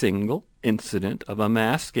a single incident of a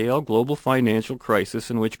mass-scale global financial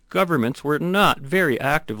crisis in which governments were not very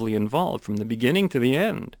actively involved from the beginning to the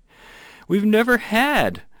end. We've never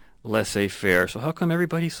had laissez-faire, so how come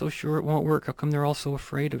everybody's so sure it won't work? How come they're all so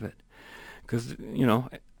afraid of it? Because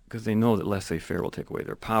they know that laissez-faire will take away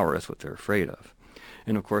their power. That's what they're afraid of.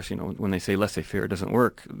 And of course, when they say laissez-faire doesn't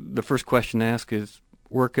work, the first question to ask is,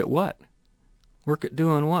 work at what? Work at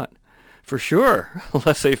doing what? For sure,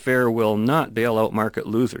 laissez-faire will not bail out market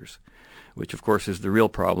losers, which of course is the real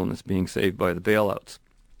problem that's being saved by the bailouts.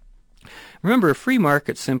 Remember, a free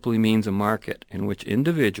market simply means a market in which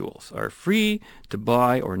individuals are free to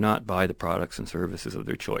buy or not buy the products and services of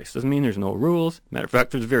their choice. Doesn't mean there's no rules. Matter of fact,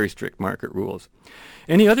 there's very strict market rules.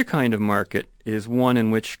 Any other kind of market is one in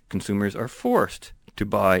which consumers are forced to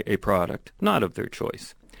buy a product not of their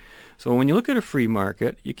choice. So when you look at a free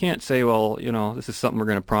market, you can't say, well, this is something we're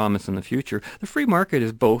going to promise in the future. The free market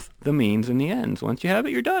is both the means and the ends. Once you have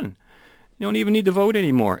it, you're done. You don't even need to vote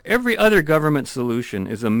anymore. Every other government solution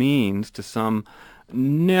is a means to some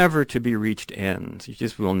never to be reached ends. You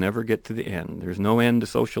just will never get to the end. There's no end to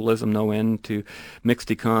socialism, no end to mixed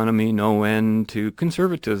economy, no end to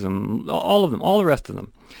conservatism, all of them, all the rest of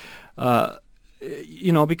them.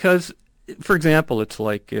 Because, for example, it's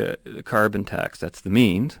like the carbon tax. That's the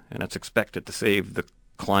means, and that's expected to save the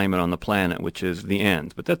climate on the planet, which is the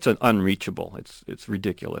end. But that's unreachable. It's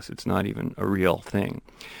ridiculous. It's not even a real thing.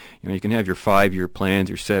 You can have your 5-year plans,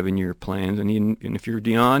 your 7-year plans, and if you're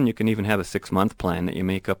Dion, you can even have a 6-month plan that you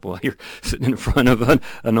make up while you're sitting in front of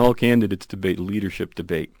an all-candidates debate, leadership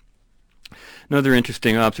debate. Another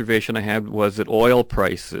interesting observation I had was that oil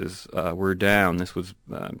prices were down. This was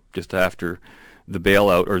just after the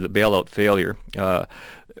bailout failure.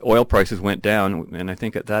 Oil prices went down, and I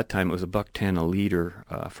think at that time it was $1.10 a liter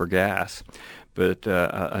for gas. But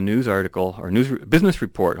a news article or business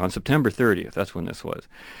report on September 30th, that's when this was,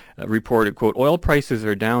 reported, quote, oil prices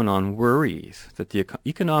are down on worries that the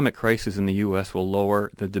economic crisis in the U.S. will lower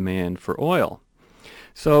the demand for oil.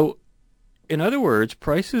 So, in other words,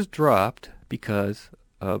 prices dropped because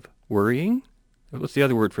of worrying. What's the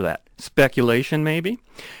other word for that? Speculation, maybe?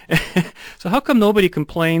 So how come nobody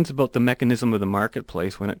complains about the mechanism of the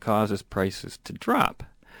marketplace when it causes prices to drop?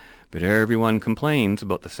 But everyone complains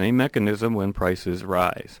about the same mechanism when prices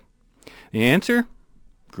rise. The answer?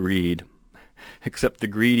 Greed. Except the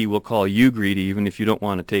greedy will call you greedy even if you don't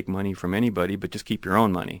want to take money from anybody, but just keep your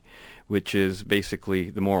own money, which is basically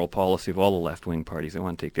the moral policy of all the left-wing parties. They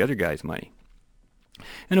want to take the other guy's money.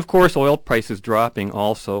 And of course, oil prices dropping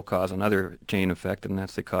also cause another chain effect, and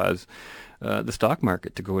that's they cause the stock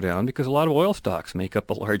market to go down because a lot of oil stocks make up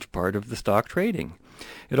a large part of the stock trading.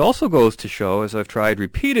 It also goes to show, as I've tried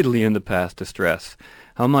repeatedly in the past to stress,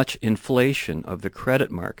 how much inflation of the credit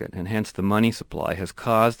market and hence the money supply has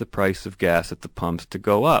caused the price of gas at the pumps to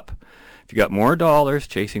go up. If you got more dollars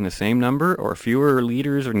chasing the same number or fewer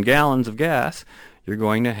liters and gallons of gas, you're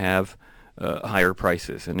going to have higher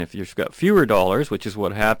prices. And if you've got fewer dollars, which is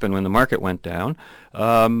what happened when the market went down,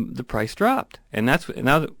 the price dropped. And that's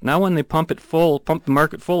now when they pump the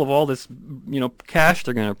market full of all this, cash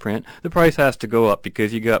they're going to print, the price has to go up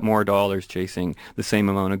because you got more dollars chasing the same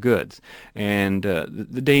amount of goods. And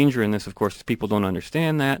the danger in this, of course, is people don't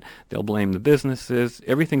understand that. They'll blame the businesses.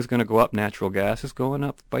 Everything's going to go up. Natural gas is going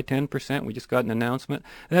up by 10%. We just got an announcement.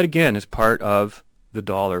 That, again, is part of the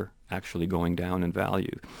dollar actually going down in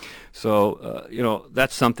value. So,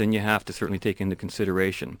 that's something you have to certainly take into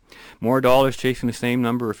consideration. More dollars chasing the same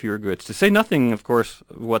number of fewer goods. To say nothing, of course,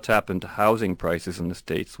 of what's happened to housing prices in the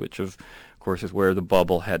States, which, of course, is where the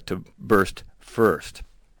bubble had to burst first.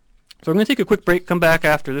 So I'm going to take a quick break, come back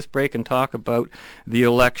after this break and talk about the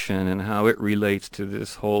election and how it relates to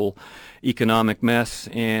this whole economic mess.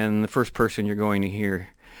 And the first person you're going to hear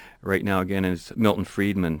right now, again, is Milton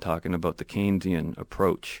Friedman talking about the Keynesian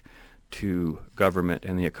approach to government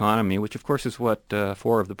and the economy, which, of course, is what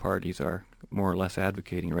 4 of the parties are more or less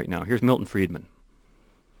advocating right now. Here's Milton Friedman.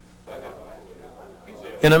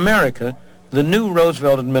 In America, the new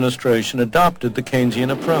Roosevelt administration adopted the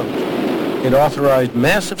Keynesian approach. It authorized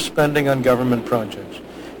massive spending on government projects.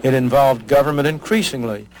 It involved government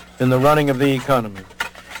increasingly in the running of the economy.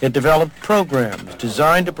 It developed programs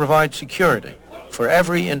designed to provide security for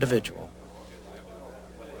every individual.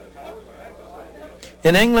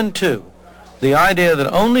 In England, too, the idea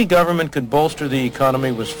that only government could bolster the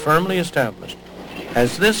economy was firmly established,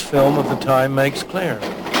 as this film of the time makes clear.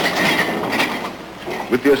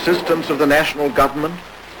 With the assistance of the national government,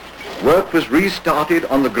 work was restarted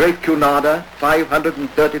on the Great Cunarder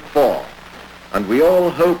 534, and we all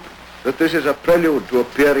hope that this is a prelude to a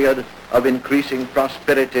period of increasing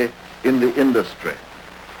prosperity in the industry.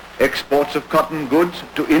 Exports of cotton goods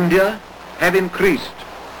to India have increased,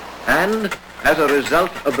 and as a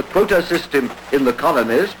result of the quota system in the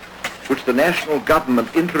colonies, which the national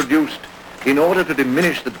government introduced in order to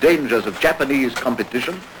diminish the dangers of Japanese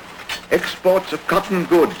competition, exports of cotton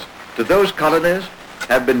goods to those colonies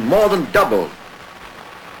have been more than doubled.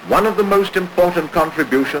 One of the most important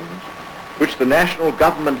contributions which the national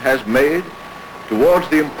government has made towards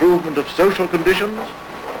the improvement of social conditions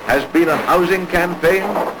has been a housing campaign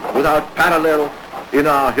without parallel in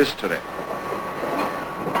our history.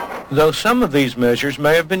 Though some of these measures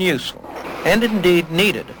may have been useful, and indeed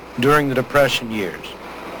needed during the Depression years,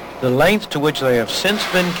 the lengths to which they have since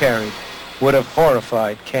been carried would have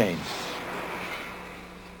horrified Keynes.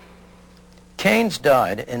 Keynes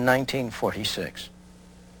died in 1946.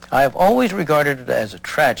 I have always regarded it as a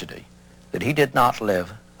tragedy that he did not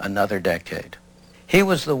live another decade. He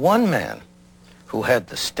was the one man who had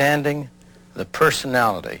the standing, the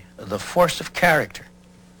personality, the force of character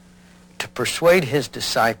to persuade his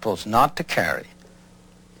disciples not to carry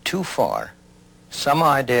too far some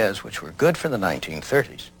ideas which were good for the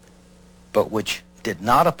 1930s, but which did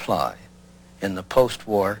not apply in the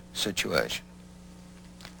post-war situation.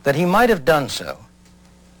 That he might have done so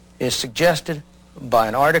is suggested by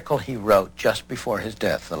an article he wrote just before his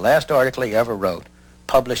death, the last article he ever wrote,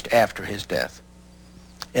 published after his death.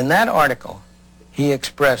 In that article, he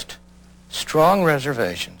expressed strong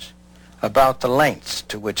reservations about the lengths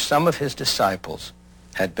to which some of his disciples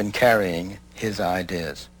had been carrying his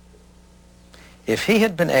ideas. If he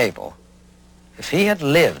had been able, if he had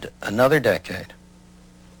lived another decade,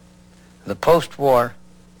 the post-war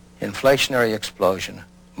inflationary explosion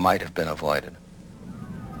might have been avoided.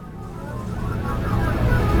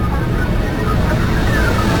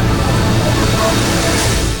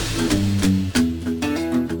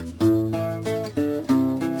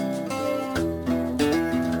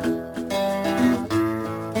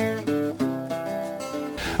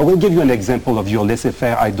 I will give you an example of your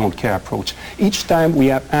laissez-faire, I don't care approach. Each time we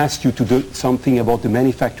have asked you to do something about the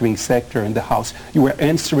manufacturing sector in the House, you were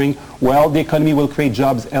answering, well, the economy will create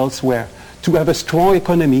jobs elsewhere. To have a strong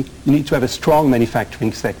economy, you need to have a strong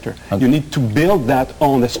manufacturing sector. Okay. You need to build that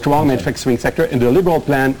on a strong manufacturing sector, and the Liberal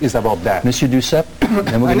plan is about that. Monsieur Duceppe,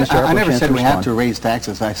 then we'll give Mr. I never said we have to raise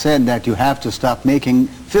taxes. I said that you have to stop making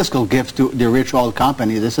fiscal gifts to the rich oil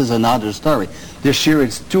company. This is another story. This year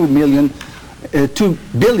it's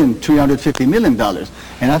 $2,350 million.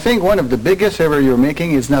 And I think one of the biggest error you're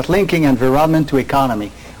making is not linking environment to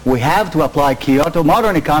economy. We have to apply Kyoto.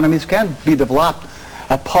 Modern economies can't be developed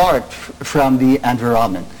apart from the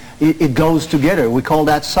environment. It goes together. We call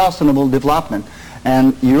that sustainable development.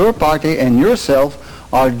 And your party and yourself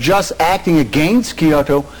are just acting against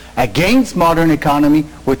Kyoto, against modern economy,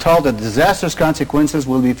 with all the disastrous consequences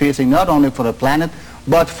we'll be facing not only for the planet,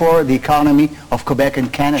 but for the economy of Quebec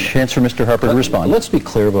and Canada. Chancellor Mr. Harper, respond. Let's be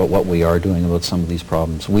clear about what we are doing about some of these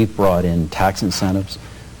problems. We've brought in tax incentives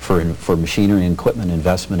for machinery and equipment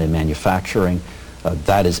investment in manufacturing.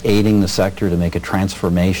 That is aiding the sector to make a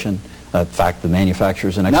transformation. In fact, the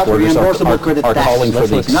manufacturers and exporters are calling for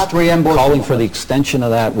the extension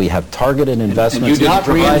of that. We have targeted investments in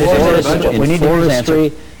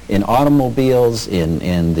forestry, in automobiles,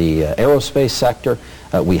 in the aerospace sector.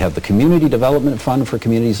 We have the Community Development Fund for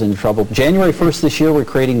communities in trouble. January 1st this year, we're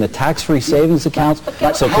creating the tax-free savings accounts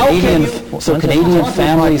so Canadian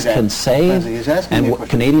families can save,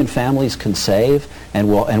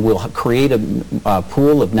 and we'll create a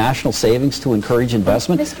pool of national savings to encourage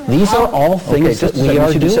investment. These are all things that we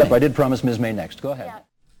are doing. I did promise Ms. May next. Go ahead.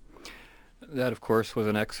 That, of course, was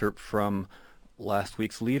an excerpt from last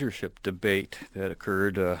week's leadership debate that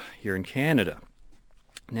occurred here in Canada.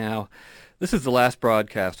 Now, this is the last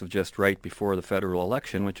broadcast of Just Right before the federal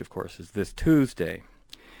election, which of course is this Tuesday.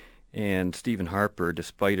 And Stephen Harper,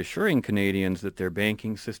 despite assuring Canadians that their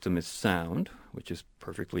banking system is sound, which is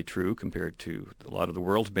perfectly true compared to a lot of the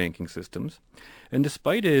world's banking systems, and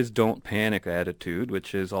despite his don't panic attitude,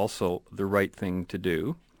 which is also the right thing to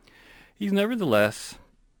do, he's nevertheless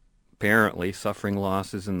apparently suffering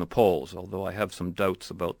losses in the polls, although I have some doubts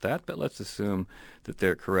about that, but let's assume that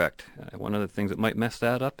they're correct. One of the things that might mess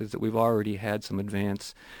that up is that we've already had some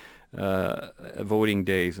advance voting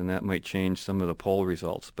days, and that might change some of the poll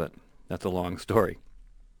results, but that's a long story.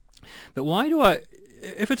 But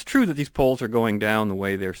if it's true that these polls are going down the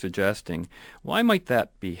way they're suggesting, why might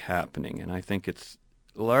that be happening? And I think it's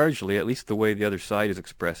largely, at least the way the other side is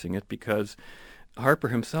expressing it, because Harper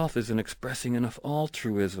himself isn't expressing enough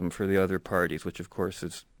altruism for the other parties, which of course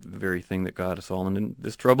is the very thing that got us all in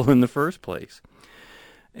this trouble in the first place.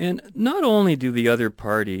 And not only do the other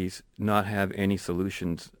parties not have any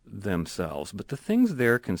solutions themselves, but the things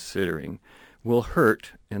they're considering will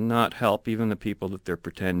hurt and not help even the people that they're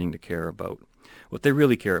pretending to care about. What they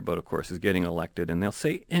really care about, of course, is getting elected, and they'll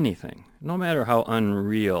say anything, no matter how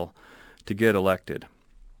unreal, to get elected.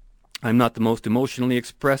 I'm not the most emotionally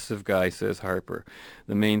expressive guy, says Harper.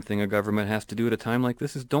 The main thing a government has to do at a time like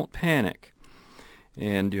this is don't panic.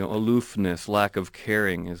 And, aloofness, lack of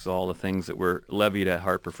caring is all the things that were levied at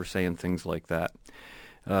Harper for saying things like that.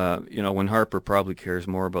 When Harper probably cares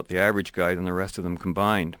more about the average guy than the rest of them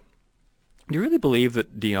combined. Do you really believe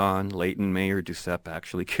that Dion, Layton, Mayor, Duceppe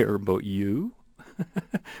actually care about you?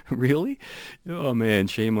 Really? Oh, man,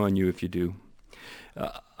 shame on you if you do.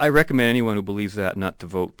 I recommend anyone who believes that not to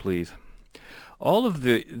vote, please. All of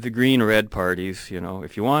the green-red parties,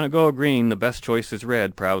 if you want to go green, the best choice is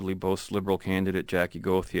red, proudly boasts Liberal candidate Jackie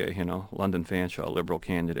Gauthier, London Fanshawe, Liberal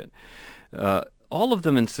candidate. All of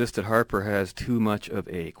them insist that Harper has too much of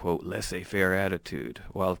a, quote, laissez-faire attitude,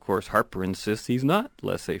 while, of course, Harper insists he's not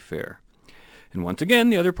laissez-faire. And once again,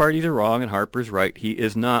 the other parties are wrong, and Harper's right. He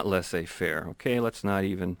is not laissez-faire. Okay, let's not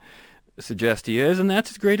even suggest he is, and that's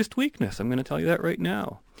his greatest weakness. I'm going to tell you that right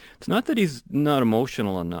now. It's not that he's not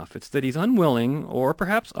emotional enough. It's that he's unwilling, or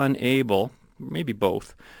perhaps unable, maybe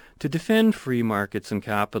both, to defend free markets and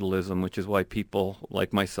capitalism, which is why people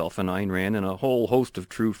like myself and Ayn Rand and a whole host of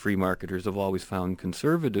true free marketers have always found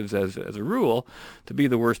conservatives, as a rule, to be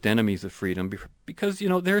the worst enemies of freedom, because,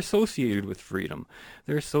 they're associated with freedom.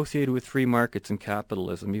 They're associated with free markets and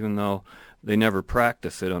capitalism, even though they never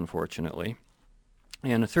practice it, unfortunately.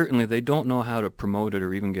 And certainly they don't know how to promote it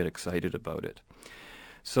or even get excited about it.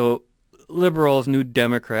 So Liberals, New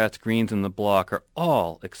Democrats, Greens, and the Bloc are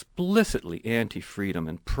all explicitly anti-freedom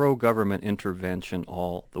and pro-government intervention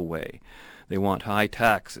all the way. They want high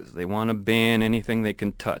taxes. They want to ban anything they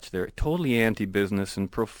can touch. They're totally anti-business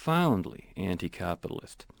and profoundly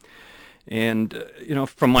anti-capitalist. And,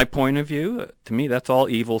 from my point of view, to me, that's all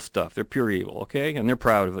evil stuff. They're pure evil, okay? And they're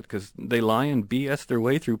proud of it because they lie and BS their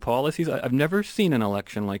way through policies. I've never seen an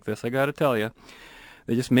election like this, I got to tell you.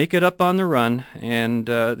 They just make it up on the run, and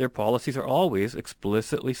their policies are always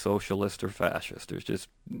explicitly socialist or fascist. There's just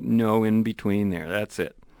no in-between there. That's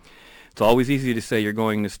it. It's always easy to say you're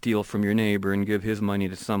going to steal from your neighbor and give his money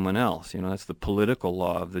to someone else. That's the political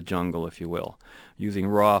law of the jungle, if you will, using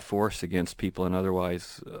raw force against people in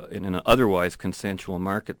an otherwise consensual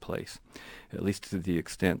marketplace, at least to the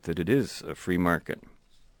extent that it is a free market.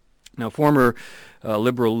 Now, former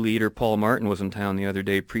Liberal leader Paul Martin was in town the other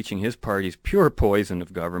day preaching his party's pure poison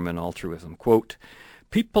of government altruism. Quote,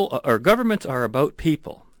 governments are about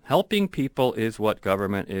people. Helping people is what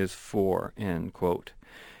government is for, end quote.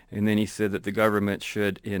 And then he said that the government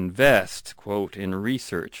should invest, quote, in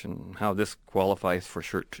research, and how this qualifies for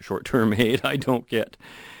short-term aid, I don't get,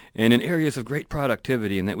 and in areas of great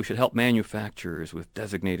productivity, and that we should help manufacturers with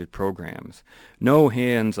designated programs. No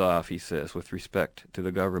hands off, he says, with respect to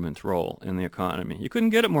the government's role in the economy. You couldn't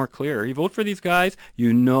get it more clear. You vote for these guys,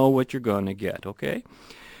 you know what you're going to get, okay?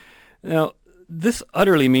 Now, this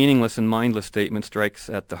utterly meaningless and mindless statement strikes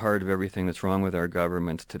at the heart of everything that's wrong with our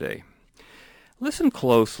governments today. Listen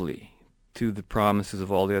closely to the promises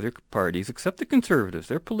of all the other parties, except the Conservatives.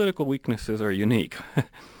 Their political weaknesses are unique.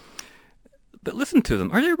 But listen to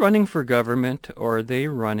them. Are they running for government, or are they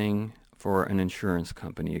running for an insurance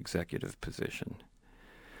company executive position?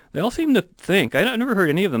 They all seem to think, I never heard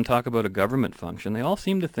any of them talk about a government function. They all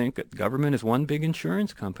seem to think that government is one big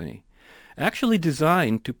insurance company, actually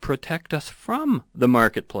designed to protect us from the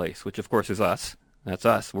marketplace, which of course is us. That's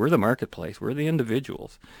us. We're the marketplace. We're the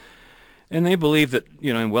individuals. And they believe that,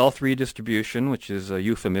 in wealth redistribution, which is a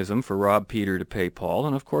euphemism for rob Peter to pay Paul,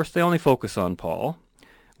 and of course they only focus on Paul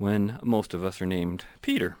when most of us are named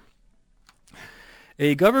Peter.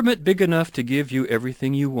 A government big enough to give you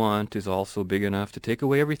everything you want is also big enough to take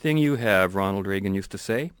away everything you have, Ronald Reagan used to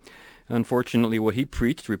say. Unfortunately, what he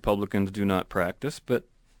preached, Republicans do not practice, but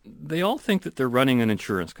they all think that they're running an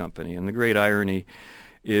insurance company, and the great irony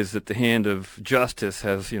is that the hand of justice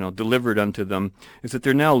has, delivered unto them, is that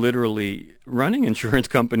they're now literally running insurance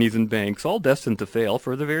companies and banks, all destined to fail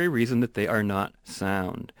for the very reason that they are not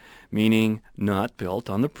sound, meaning not built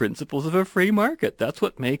on the principles of a free market. That's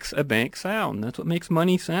what makes a bank sound. That's what makes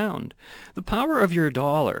money sound. The power of your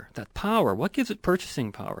dollar, that power, what gives it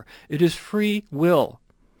purchasing power? It is free will.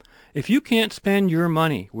 If you can't spend your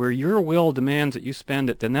money where your will demands that you spend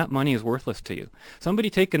it, then that money is worthless to you. Somebody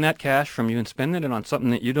taking that cash from you and spending it on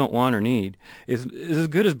something that you don't want or need is as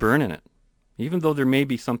good as burning it, even though there may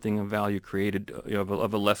be something of value created,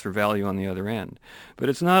 of a lesser value on the other end. But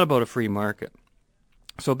it's not about a free market.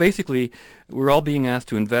 So basically, we're all being asked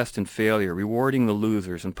to invest in failure, rewarding the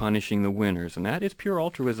losers and punishing the winners, and that is pure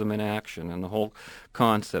altruism in action, and the whole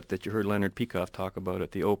concept that you heard Leonard Peikoff talk about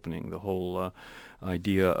at the opening, the whole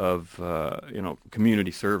idea of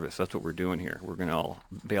community service. That's what we're doing here. We're going to all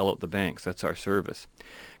bail out the banks. That's our service.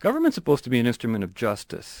 Government's supposed to be an instrument of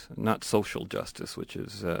justice, not social justice, which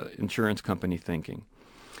is insurance company thinking.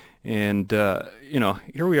 And,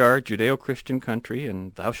 here we are, Judeo-Christian country,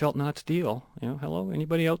 and thou shalt not steal. Hello,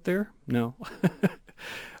 anybody out there? No.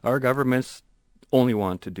 Our governments only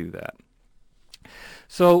want to do that.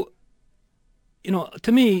 So,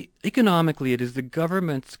 to me, economically, it is the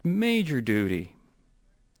government's major duty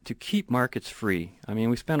to keep markets free. I mean,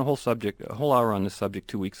 we spent a whole hour on this subject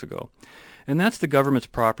 2 weeks ago. And that's the government's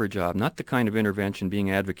proper job, not the kind of intervention being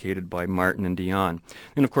advocated by Martin and Dion.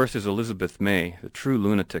 And, of course, there's Elizabeth May, a true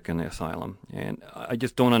lunatic in the asylum. And I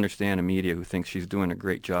just don't understand a media who thinks she's doing a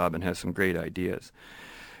great job and has some great ideas.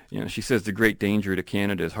 She says the great danger to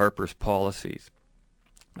Canada is Harper's policies.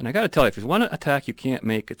 And I got to tell you, if there's one attack you can't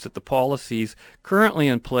make, it's that the policies currently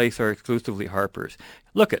in place are exclusively Harper's.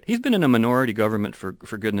 Look, he's been in a minority government for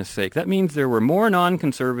goodness sake. That means there were more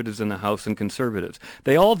non-conservatives in the House than conservatives.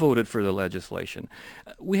 They all voted for the legislation.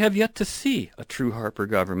 We have yet to see a true Harper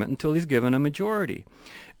government until he's given a majority.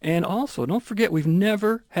 And also, don't forget, we've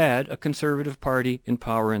never had a conservative party in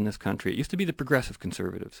power in this country. It used to be the Progressive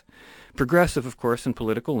Conservatives. Progressive, of course, in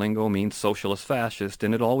political lingo means socialist fascist,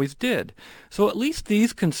 and it always did. So at least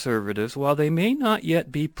these conservatives, while they may not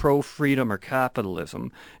yet be pro-freedom or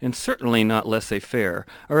capitalism, and certainly not laissez-faire,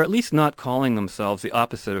 are at least not calling themselves the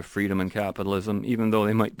opposite of freedom and capitalism, even though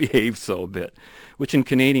they might behave so a bit, which in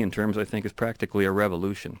Canadian terms I think is practically a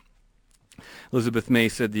revolution. Elizabeth May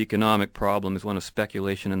said the economic problem is one of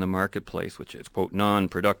speculation in the marketplace, which is, quote,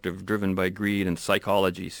 non-productive, driven by greed and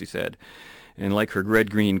psychology, she said. And like her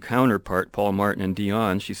red-green counterpart, Paul Martin and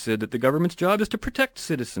Dion, she said that the government's job is to protect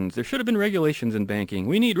citizens. There should have been regulations in banking.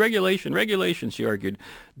 We need regulation, she argued.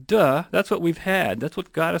 Duh, that's what we've had. That's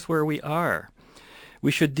what got us where we are.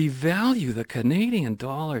 We should devalue the Canadian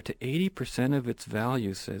dollar to 80% of its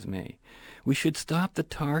value, says May. We should stop the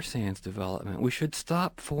tar sands development. We should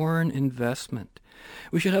stop foreign investment.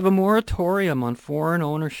 We should have a moratorium on foreign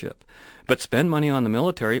ownership, but spend money on the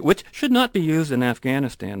military, which should not be used in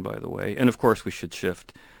Afghanistan, by the way. And, of course, we should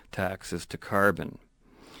shift taxes to carbon.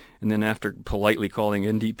 And then after politely calling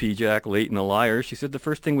NDP Jack Layton a liar, she said the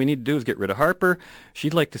first thing we need to do is get rid of Harper.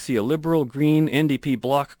 She'd like to see a Liberal, Green, NDP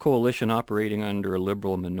bloc coalition operating under a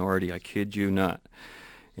Liberal minority. I kid you not.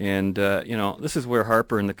 And, this is where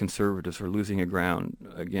Harper and the Conservatives are losing ground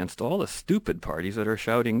against all the stupid parties that are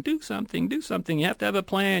shouting, do something, you have to have a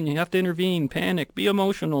plan, you have to intervene, panic, be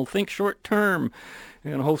emotional, think short term,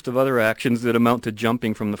 and a host of other actions that amount to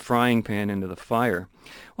jumping from the frying pan into the fire.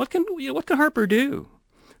 What can Harper do?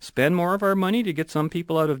 Spend more of our money to get some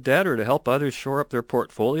people out of debt or to help others shore up their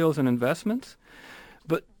portfolios and investments?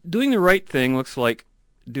 But doing the right thing looks like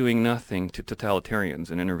doing nothing to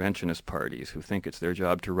totalitarians and interventionist parties who think it's their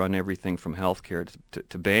job to run everything from healthcare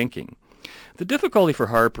to banking. The difficulty for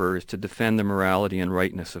Harper is to defend the morality and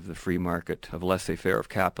rightness of the free market, of laissez-faire, of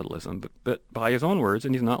capitalism. But by his own words,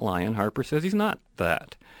 and he's not lying, Harper says he's not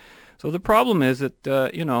that. So the problem is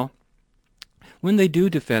that, when they do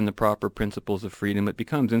defend the proper principles of freedom, it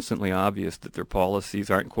becomes instantly obvious that their policies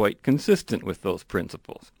aren't quite consistent with those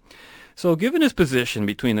principles. So given his position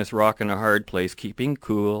between this rock and a hard place, keeping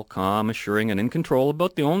cool, calm, assuring, and in control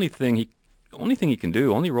about the only thing he can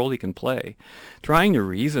do, only role he can play, trying to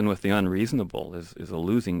reason with the unreasonable is a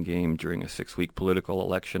losing game during a 6-week political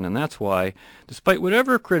election. And that's why, despite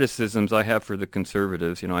whatever criticisms I have for the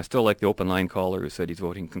Conservatives, I still like the open line caller who said he's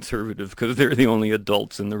voting Conservative because they're the only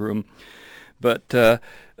adults in the room. But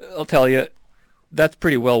I'll tell you, that's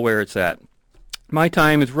pretty well where it's at. My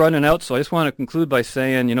time is running out, so I just want to conclude by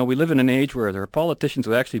saying, we live in an age where there are politicians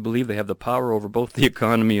who actually believe they have the power over both the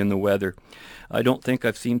economy and the weather. I don't think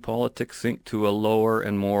I've seen politics sink to a lower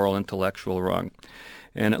and moral intellectual rung.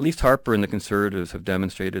 And at least Harper and the Conservatives have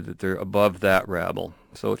demonstrated that they're above that rabble.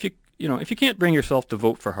 So if you can't bring yourself to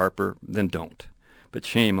vote for Harper, then don't. But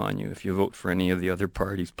shame on you if you vote for any of the other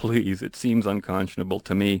parties, please. It seems unconscionable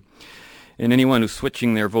to me. And anyone who's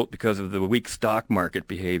switching their vote because of the weak stock market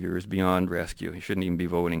behavior is beyond rescue. You shouldn't even be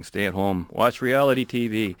voting. Stay at home. Watch reality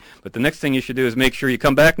TV. But the next thing you should do is make sure you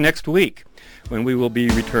come back next week when we will be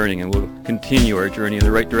returning and we'll continue our journey in the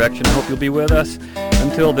right direction. I hope you'll be with us.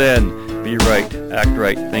 Until then, be right, act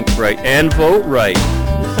right, think right, and vote right.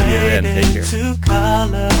 We'll see you then. Take care. To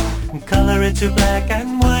color, and color into black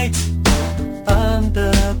and white.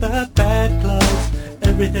 Under the bedclothes,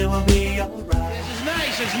 everything will be alright.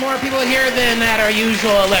 There's more people here than at our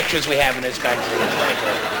usual elections we have in this country.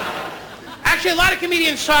 Actually, a lot of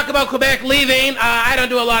comedians talk about Quebec leaving. I don't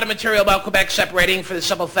do a lot of material about Quebec separating for the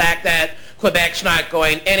simple fact that Quebec's not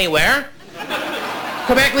going anywhere.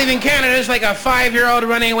 Quebec leaving Canada is like a 5-year-old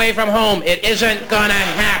running away from home. It isn't gonna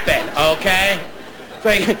happen, okay? It's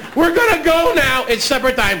like, we're gonna go now. It's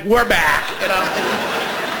supper time. We're back,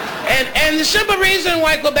 And the simple reason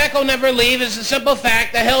why Quebec will never leave is the simple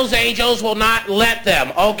fact the Hells Angels will not let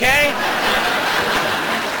them, okay?